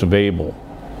case of Abel.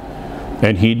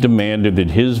 And he demanded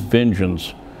that his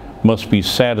vengeance must be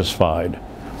satisfied.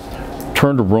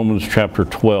 Turn to Romans chapter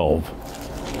 12.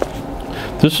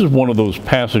 This is one of those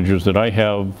passages that I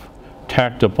have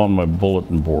tacked up on my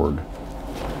bulletin board.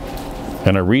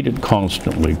 And I read it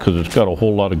constantly because it's got a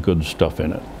whole lot of good stuff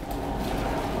in it.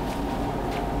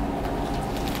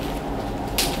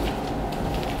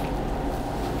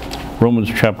 Romans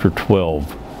chapter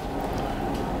 12.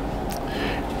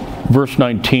 Verse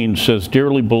 19 says,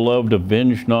 "Dearly beloved,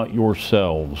 avenge not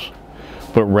yourselves,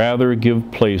 but rather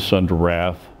give place unto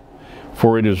wrath.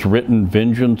 For it is written,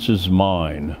 Vengeance is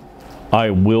mine, I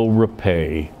will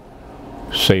repay,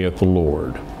 saith the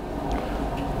Lord."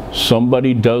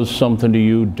 Somebody does something to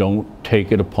you, don't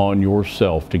take it upon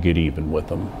yourself to get even with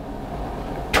them.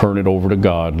 Turn it over to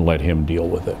God and let Him deal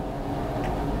with it.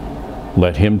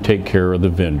 Let Him take care of the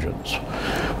vengeance.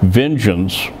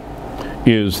 Vengeance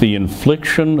is the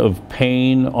infliction of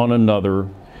pain on another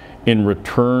in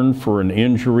return for an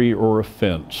injury or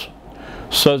offense.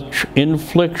 Such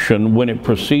infliction, when it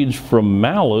proceeds from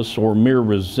malice or mere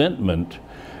resentment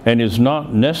and is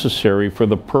not necessary for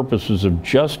the purposes of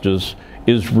justice,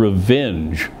 is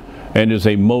revenge and is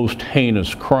a most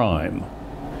heinous crime.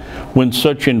 When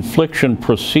such infliction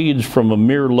proceeds from a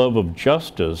mere love of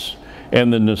justice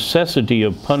and the necessity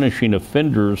of punishing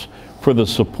offenders for the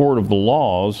support of the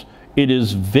laws, it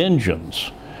is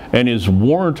vengeance and is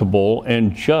warrantable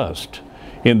and just.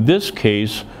 In this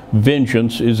case,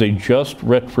 vengeance is a just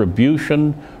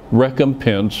retribution,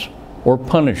 recompense, or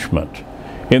punishment.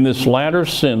 In this latter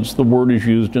sense, the word is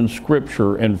used in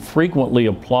Scripture and frequently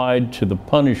applied to the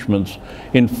punishments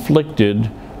inflicted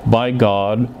by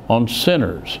God on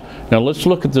sinners. Now let's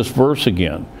look at this verse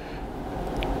again.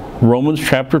 Romans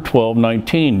chapter 12,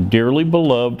 19. "Dearly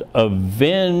beloved,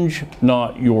 avenge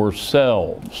not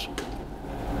yourselves."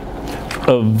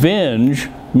 Avenge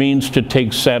means to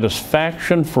take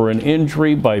satisfaction for an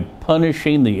injury by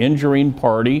punishing the injuring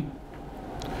party,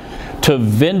 to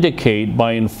vindicate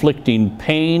by inflicting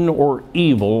pain or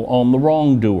evil on the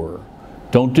wrongdoer.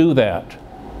 Don't do that.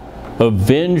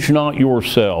 Avenge not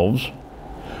yourselves,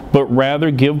 but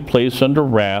rather give place unto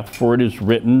wrath, for it is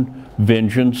written,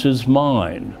 vengeance is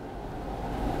mine.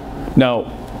 Now,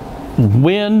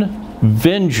 when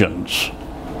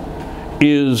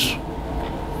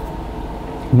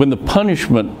the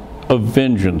punishment of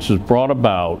vengeance is brought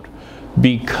about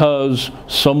because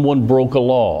someone broke a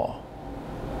law,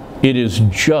 it is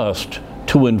just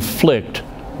to inflict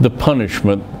the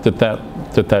punishment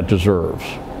that deserves.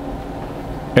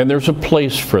 And there's a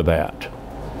place for that.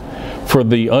 For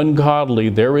the ungodly,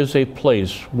 there is a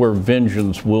place where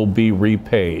vengeance will be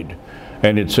repaid,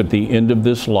 and it's at the end of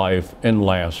this life and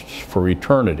lasts for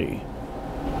eternity.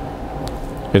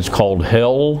 It's called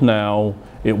hell now.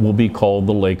 It will be called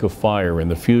the lake of fire in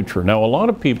the future. Now, a lot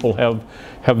of people have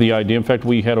the idea, in fact,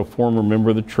 we had a former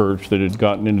member of the church that had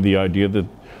gotten into the idea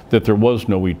that there was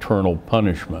no eternal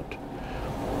punishment.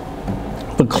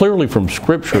 But clearly from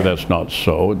Scripture that's not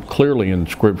so. Clearly in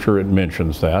Scripture it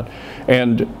mentions that.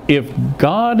 And if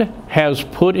God has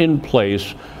put in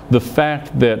place the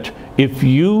fact that if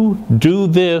you do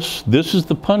this, this is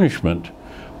the punishment,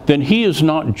 then He is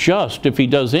not just if He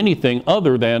does anything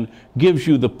other than gives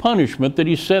you the punishment that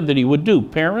He said that He would do.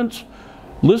 Parents,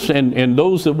 listen, and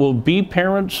those that will be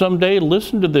parents someday,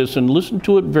 listen to this and listen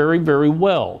to it very, very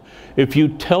well. If you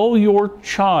tell your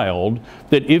child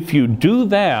that if you do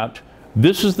that,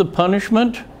 this is the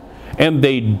punishment, and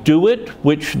they do it,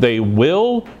 which they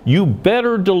will, you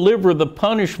better deliver the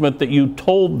punishment that you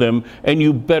told them, and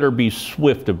you better be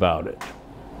swift about it.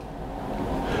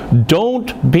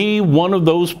 Don't be one of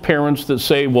those parents that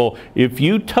say, well, if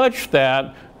you touch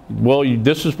that, well,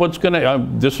 this is what's going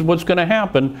to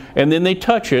happen, and then they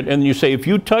touch it, and you say, if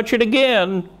you touch it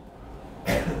again,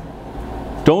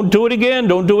 don't do it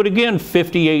again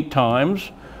 58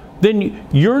 times, then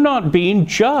you're not being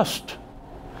just.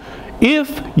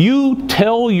 If you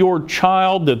tell your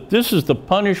child that this is the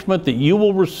punishment that you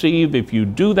will receive if you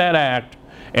do that act,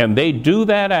 and they do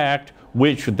that act,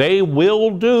 which they will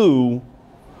do,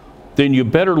 then you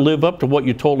better live up to what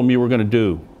you told them you were going to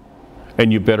do.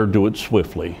 And you better do it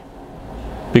swiftly.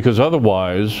 Because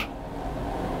otherwise,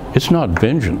 it's not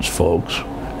vengeance, folks.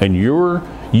 And you're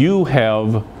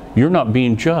not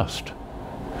being just.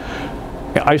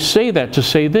 I say that to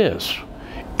say this.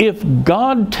 If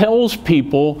God tells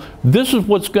people this is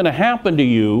what's going to happen to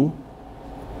you,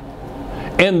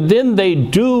 and then they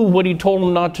do what He told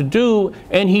them not to do,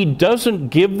 and He doesn't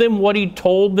give them what He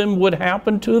told them would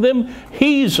happen to them,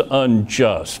 He's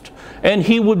unjust. And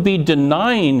He would be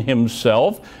denying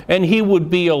Himself, and He would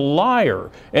be a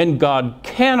liar. And God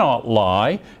cannot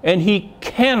lie, and He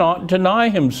cannot deny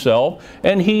Himself,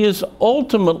 and He is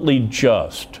ultimately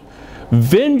just.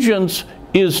 Vengeance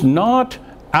is not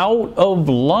out of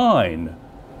line.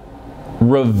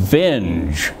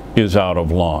 Revenge is out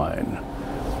of line.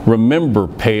 Remember,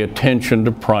 pay attention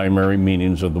to primary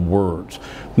meanings of the words.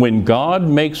 When God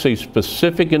makes a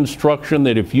specific instruction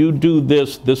that if you do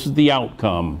this, this is the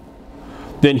outcome,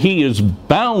 then He is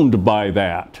bound by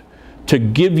that to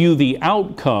give you the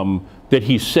outcome that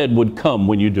He said would come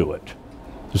when you do it.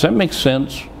 Does that make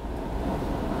sense?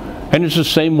 And it's the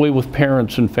same way with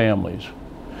parents and families.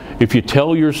 If you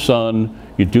tell your son,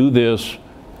 you do this,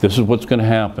 this is what's going to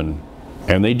happen,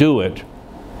 and they do it,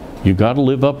 you got to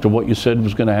live up to what you said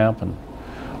was going to happen.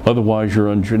 Otherwise, you're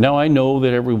unjust. Now, I know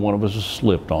that every one of us has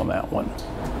slipped on that one.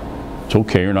 It's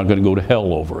okay, you're not going to go to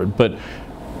hell over it. But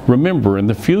remember, in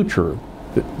the future,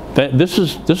 that this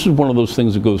is one of those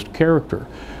things that goes to character.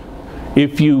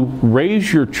 If you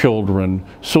raise your children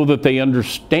so that they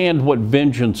understand what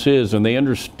vengeance is, and they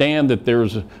understand that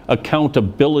there's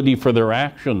accountability for their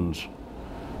actions,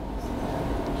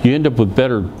 you end up with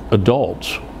better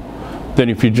adults than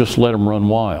if you just let them run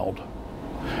wild.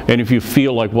 And if you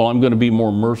feel like, well, I'm going to be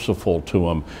more merciful to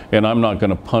them, and I'm not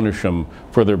going to punish them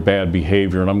for their bad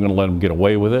behavior, and I'm going to let them get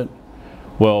away with it,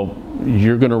 well,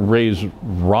 you're going to raise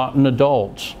rotten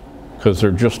adults, because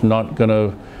they're just not going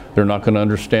to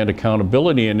understand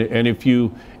accountability. And if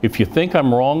you think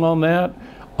I'm wrong on that,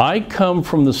 I come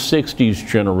from the 60s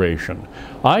generation.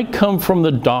 I come from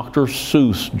the Dr.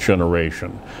 Seuss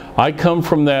generation. I come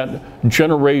from that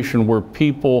generation where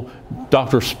people,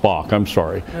 Dr. Spock, I'm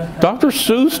sorry. Dr.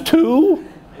 Seuss too?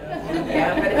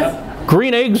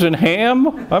 Green eggs and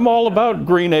ham? I'm all about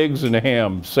green eggs and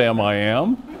ham, Sam, I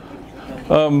am.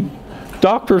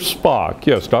 Dr. Spock,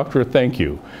 yes, doctor, thank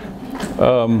you.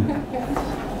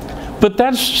 But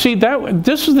this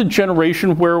is the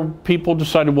generation where people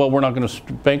decided, well, we're not going to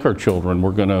spank our children.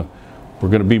 We're going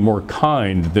to be more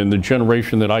kind than the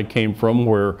generation that I came from,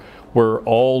 where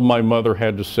all my mother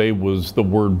had to say was the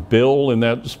word Bill in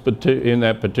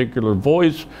that particular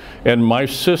voice, and my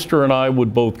sister and I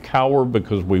would both cower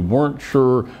because we weren't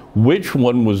sure which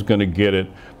one was going to get it,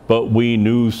 but we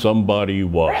knew somebody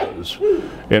was.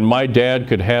 And my dad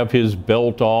could have his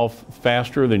belt off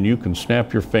faster than you can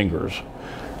snap your fingers.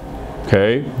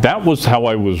 Okay, that was how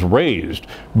I was raised.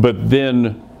 But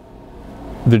then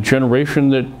the generation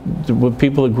the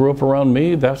people that grew up around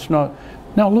me, that's not.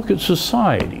 Now look at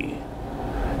society.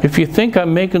 If you think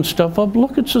I'm making stuff up,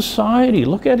 look at society.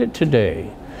 Look at it today.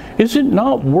 Is it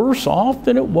not worse off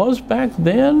than it was back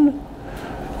then?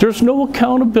 There's no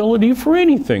accountability for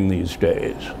anything these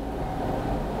days.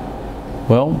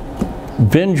 Well,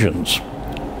 vengeance.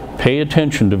 Pay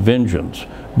attention to vengeance,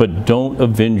 but don't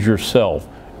avenge yourself,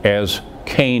 as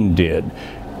Cain did.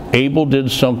 Abel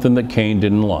did something that Cain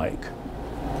didn't like,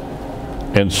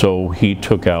 and so he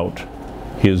took out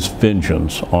his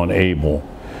vengeance on Abel,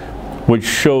 which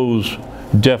shows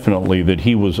definitely that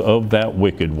he was of that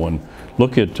wicked one.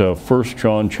 Look at 1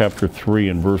 John chapter 3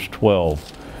 and verse 12,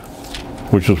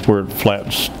 which is where it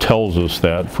flat tells us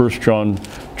that. 1 John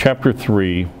chapter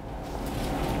 3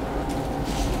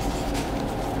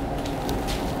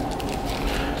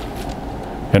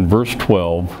 and verse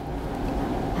 12.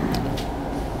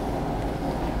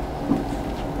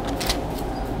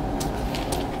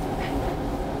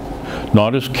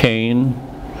 Not as Cain,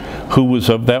 who was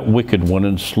of that wicked one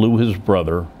and slew his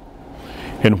brother.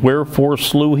 And wherefore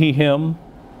slew he him?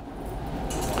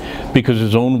 Because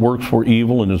his own works were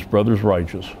evil and his brother's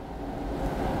righteous.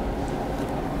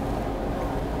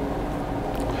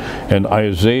 And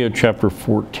Isaiah chapter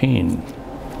 14.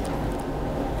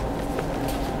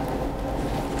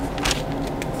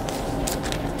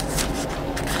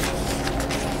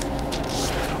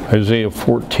 Isaiah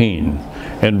 14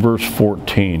 and verse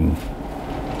 14.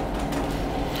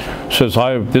 Says,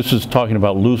 this is talking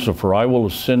about Lucifer. I will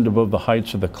ascend above the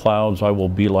heights of the clouds. I will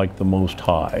be like the Most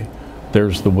High.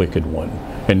 There's the wicked one.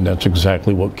 And that's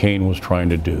exactly what Cain was trying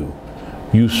to do.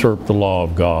 Usurp the law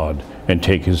of God and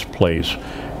take his place.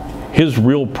 His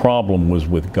real problem was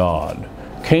with God.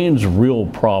 Cain's real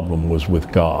problem was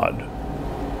with God.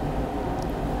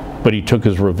 But he took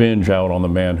his revenge out on the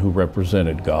man who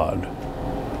represented God.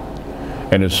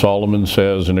 And as Solomon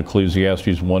says in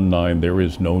Ecclesiastes 1:9, there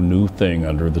is no new thing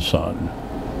under the sun.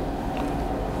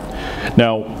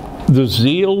 Now, the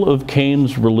zeal of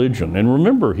Cain's religion, and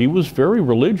remember, he was very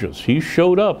religious. He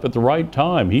showed up at the right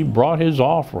time. He brought his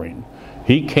offering.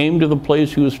 He came to the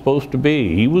place he was supposed to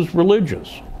be. He was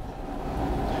religious.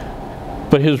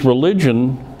 But his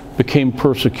religion became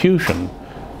persecution,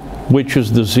 which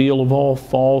is the zeal of all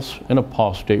false and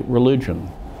apostate religion.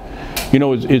 You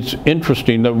know, it's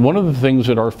interesting that one of the things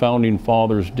that our founding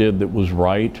fathers did that was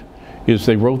right is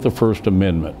they wrote the First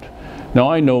Amendment.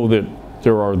 Now, I know that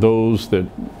there are those that,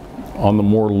 on the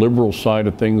more liberal side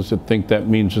of things, that think that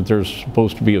means that there's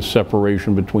supposed to be a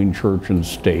separation between church and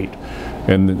state,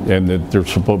 and that they're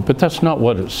supposed, but that's not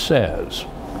what it says.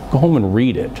 Go home and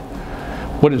read it.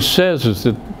 What it says is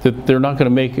that they're not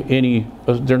going to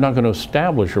they're not going to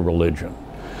establish a religion.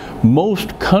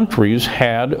 Most countries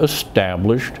had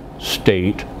established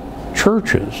state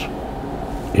churches.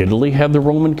 Italy had the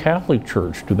Roman Catholic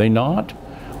Church, do they not?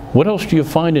 What else do you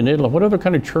find in Italy? What other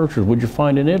kind of churches would you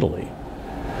find in Italy?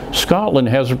 Scotland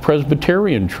has a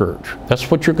Presbyterian church. That's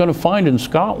what you're going to find in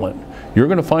Scotland. You're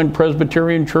going to find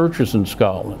Presbyterian churches in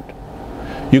Scotland.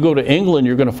 You go to England,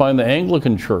 you're going to find the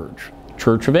Anglican Church,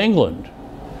 Church of England.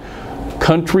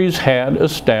 Countries had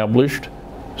established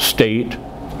state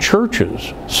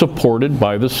churches supported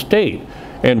by the state.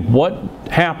 And what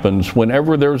happens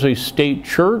whenever there's a state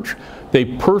church? They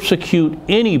persecute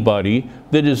anybody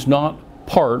that is not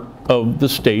part of the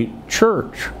state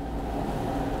church.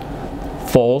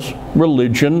 False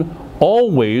religion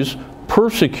always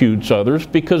persecutes others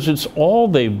because it's all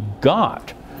they've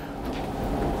got.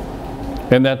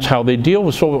 And that's how they deal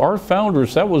with it. So our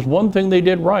founders, that was one thing they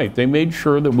did right. They made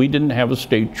sure that we didn't have a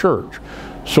state church.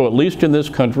 So at least in this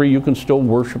country, you can still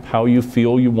worship how you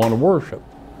feel you want to worship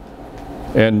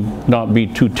and not be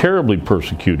too terribly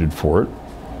persecuted for it.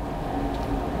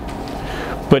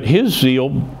 But his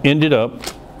zeal ended up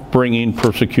bringing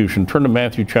persecution. Turn to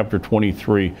Matthew chapter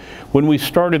 23. When we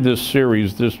started this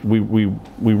series, we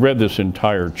read this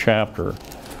entire chapter,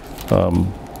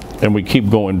 and we keep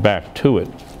going back to it.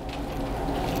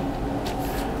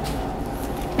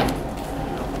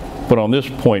 But on this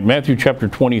point, Matthew chapter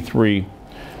 23,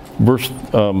 verse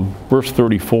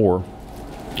 34,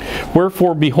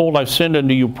 Wherefore, behold, I send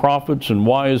unto you prophets and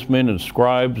wise men and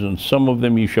scribes, and some of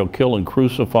them ye shall kill and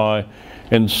crucify,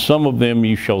 and some of them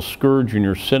ye shall scourge in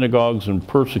your synagogues and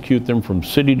persecute them from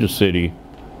city to city,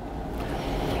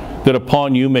 that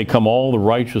upon you may come all the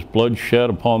righteous blood shed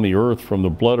upon the earth, from the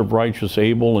blood of righteous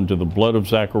Abel unto the blood of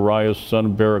Zacharias, son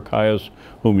of Barachias,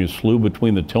 whom you slew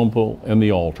between the temple and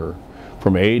the altar.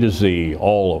 From A to Z,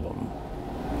 all of them.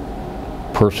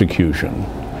 Persecution.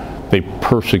 They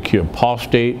persecute.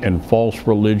 Apostate and false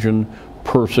religion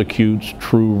persecutes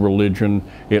true religion.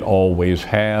 It always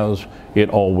has. It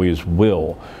always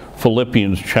will.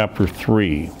 Philippians chapter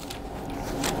 3.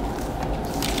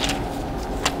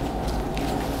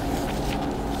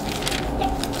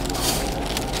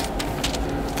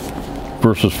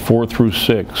 Verses 4 through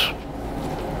 6.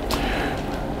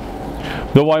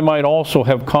 Though I might also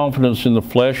have confidence in the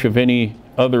flesh, if any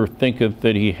other thinketh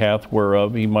that he hath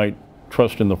whereof he might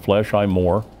trust in the flesh, I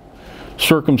more.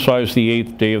 Circumcised the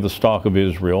 8th day of the stock of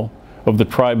Israel, of the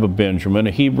tribe of Benjamin,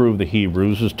 a Hebrew of the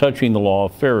Hebrews, as touching the law, a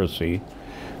Pharisee,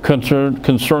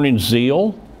 concerning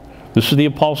zeal. This is the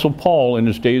Apostle Paul in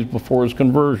his days before his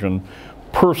conversion,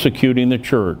 persecuting the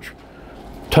church,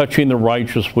 touching the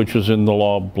righteous which is in the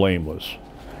law, blameless.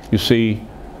 You see,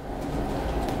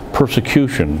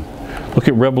 persecution. Look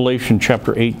at Revelation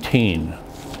chapter 18.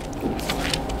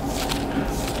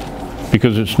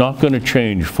 Because it's not going to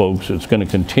change, folks. It's going to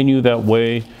continue that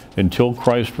way until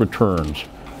Christ returns.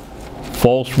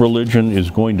 False religion is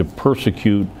going to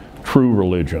persecute true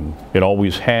religion. It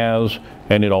always has,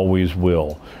 and it always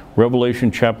will.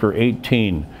 Revelation chapter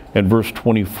 18 and verse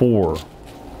 24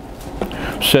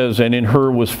 says, And in her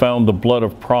was found the blood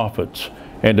of prophets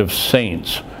and of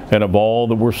saints and of all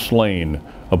that were slain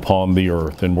upon the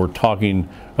earth. And we're talking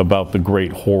about the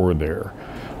great whore there,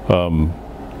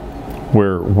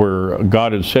 where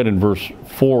God had said in verse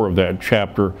 4 of that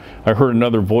chapter, I heard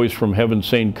another voice from heaven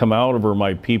saying, Come out of her,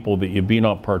 my people, that ye be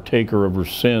not partaker of her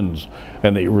sins,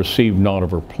 and that ye receive not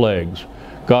of her plagues.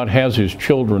 God has his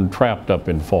children trapped up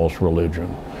in false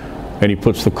religion, and he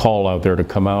puts the call out there to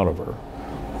come out of her.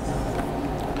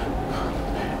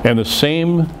 And the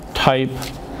same type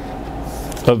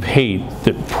of hate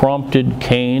that prompted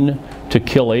Cain to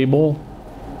kill Abel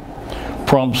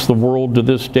prompts the world to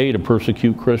this day to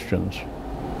persecute Christians.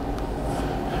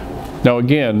 Now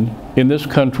again, in this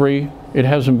country, it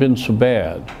hasn't been so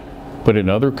bad, but in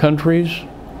other countries,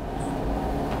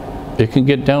 it can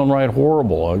get downright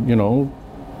horrible. You know,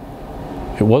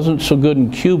 it wasn't so good in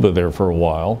Cuba there for a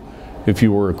while. If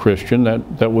you were a Christian,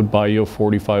 that would buy you a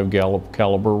 45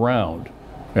 caliber round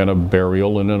and a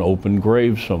burial in an open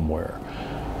grave somewhere.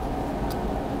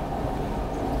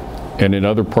 And in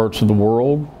other parts of the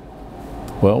world,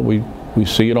 well, we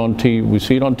see it on we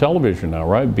see it on television now,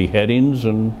 right? Beheadings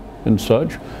and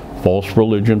such. False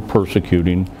religion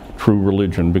persecuting true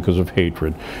religion because of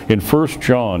hatred. In 1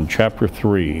 John chapter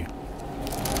 3,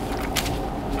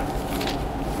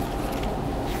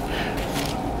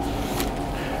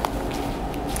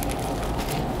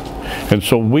 and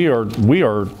so we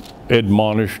are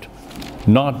admonished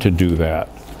not to do that.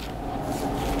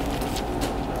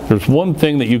 There's one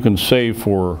thing that you can say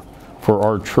for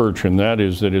our church, and that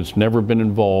is that it's never been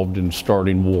involved in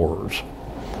starting wars.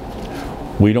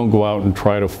 We don't go out and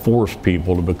try to force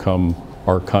people to become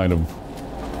our kind of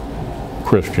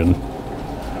Christian.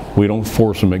 We don't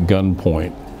force them at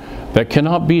gunpoint. That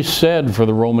cannot be said for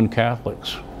the Roman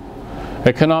Catholics.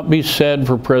 That cannot be said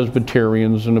for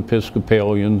Presbyterians and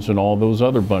Episcopalians and all those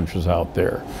other bunches out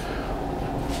there.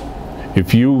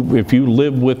 If you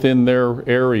live within their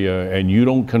area and you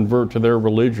don't convert to their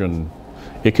religion,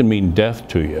 it can mean death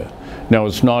to you. Now,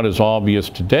 it's not as obvious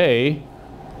today,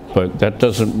 but that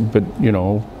doesn't, but you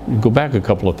know, go back a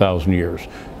couple of thousand years.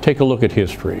 Take a look at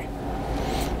history.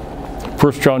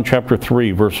 1 John chapter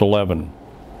 3, verse 11.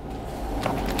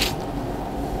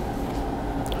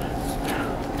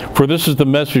 For this is the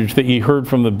message that ye heard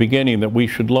from the beginning, that we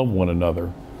should love one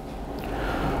another.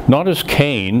 Not as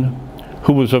Cain,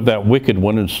 who was of that wicked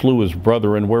one, and slew his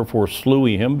brother, and wherefore slew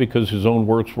he him, because his own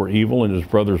works were evil, and his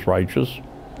brother's righteous.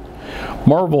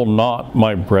 Marvel not,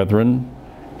 my brethren,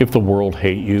 if the world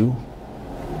hate you.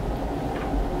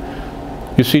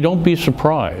 You see, don't be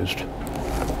surprised,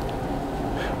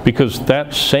 because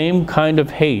that same kind of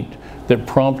hate that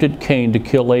prompted Cain to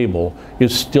kill Abel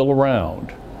is still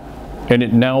around, and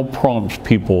it now prompts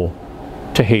people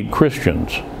to hate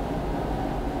Christians.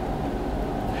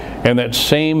 And that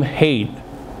same hate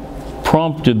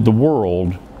prompted the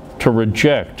world to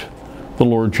reject the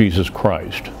Lord Jesus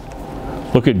Christ.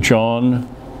 Look at John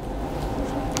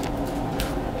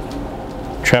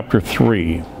chapter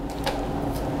 3.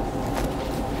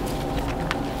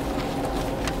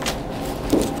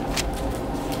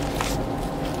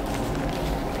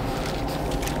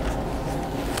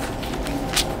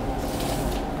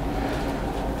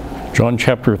 John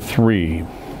chapter 3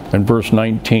 and verse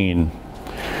 19.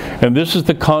 And this is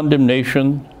the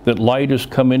condemnation, that light has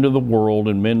come into the world,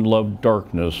 and men love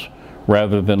darkness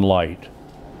rather than light.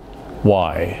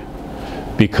 Why?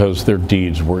 Because their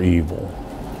deeds were evil.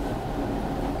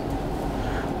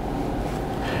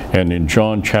 And in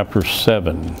John chapter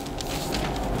 7,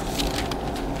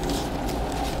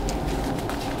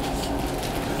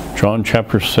 John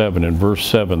chapter 7 and verse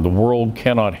 7, the world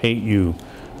cannot hate you,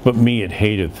 but me it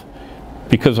hateth,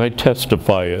 because I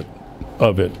testify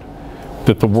of it,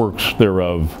 that the works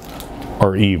thereof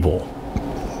are evil.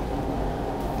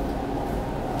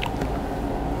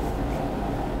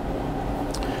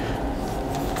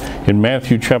 In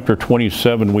Matthew chapter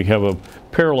 27, we have a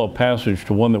parallel passage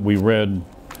to one that we read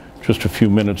just a few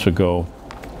minutes ago,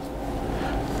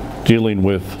 dealing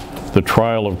with the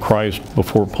trial of Christ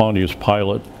before Pontius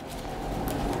Pilate.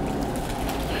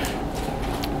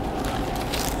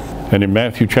 And in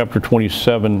Matthew chapter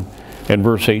 27 and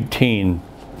verse 18,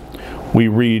 we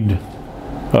read,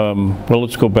 well,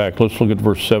 let's go back. Let's look at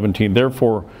verse 17.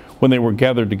 Therefore, when they were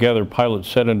gathered together, Pilate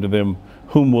said unto them,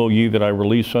 Whom will ye that I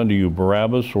release unto you,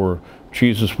 Barabbas, or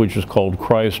Jesus, which is called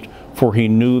Christ? For he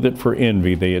knew that for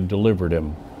envy they had delivered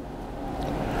him.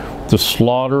 The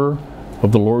slaughter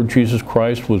of the Lord Jesus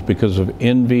Christ was because of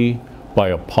envy by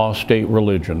apostate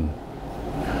religion.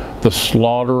 The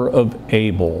slaughter of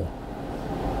Abel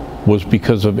was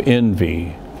because of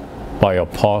envy by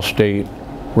apostate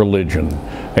religion.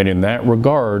 And in that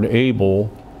regard, Abel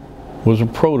was a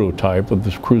prototype of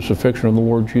this crucifixion of the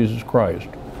Lord Jesus Christ.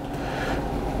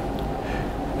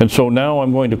 And so now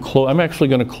I'm going to close. I'm actually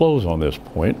going to close on this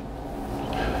point.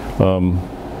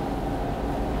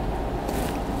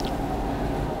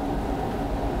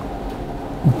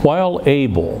 While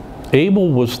Abel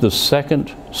was the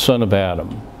second son of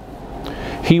Adam,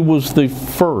 he was the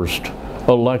first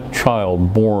elect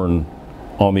child born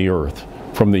on the earth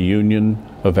from the union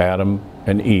of Adam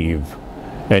and Eve.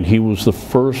 And he was the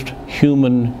first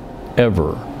human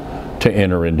ever to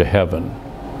enter into heaven.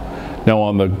 Now,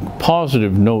 on the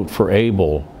positive note for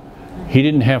Abel, he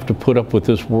didn't have to put up with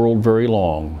this world very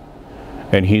long,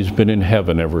 and he's been in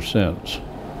heaven ever since.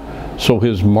 So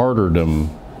his martyrdom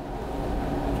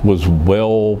was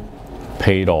well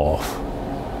paid off.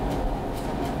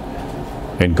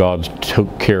 And God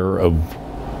took care of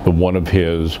the one of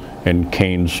his, and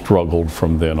Cain struggled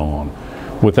from then on.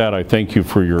 With that, I thank you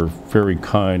for your very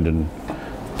kind and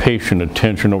patient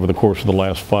attention over the course of the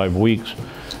last 5 weeks.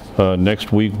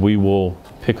 Next week we will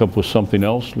pick up with something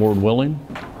else, Lord willing.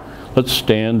 Let's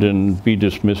stand and be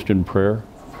dismissed in prayer.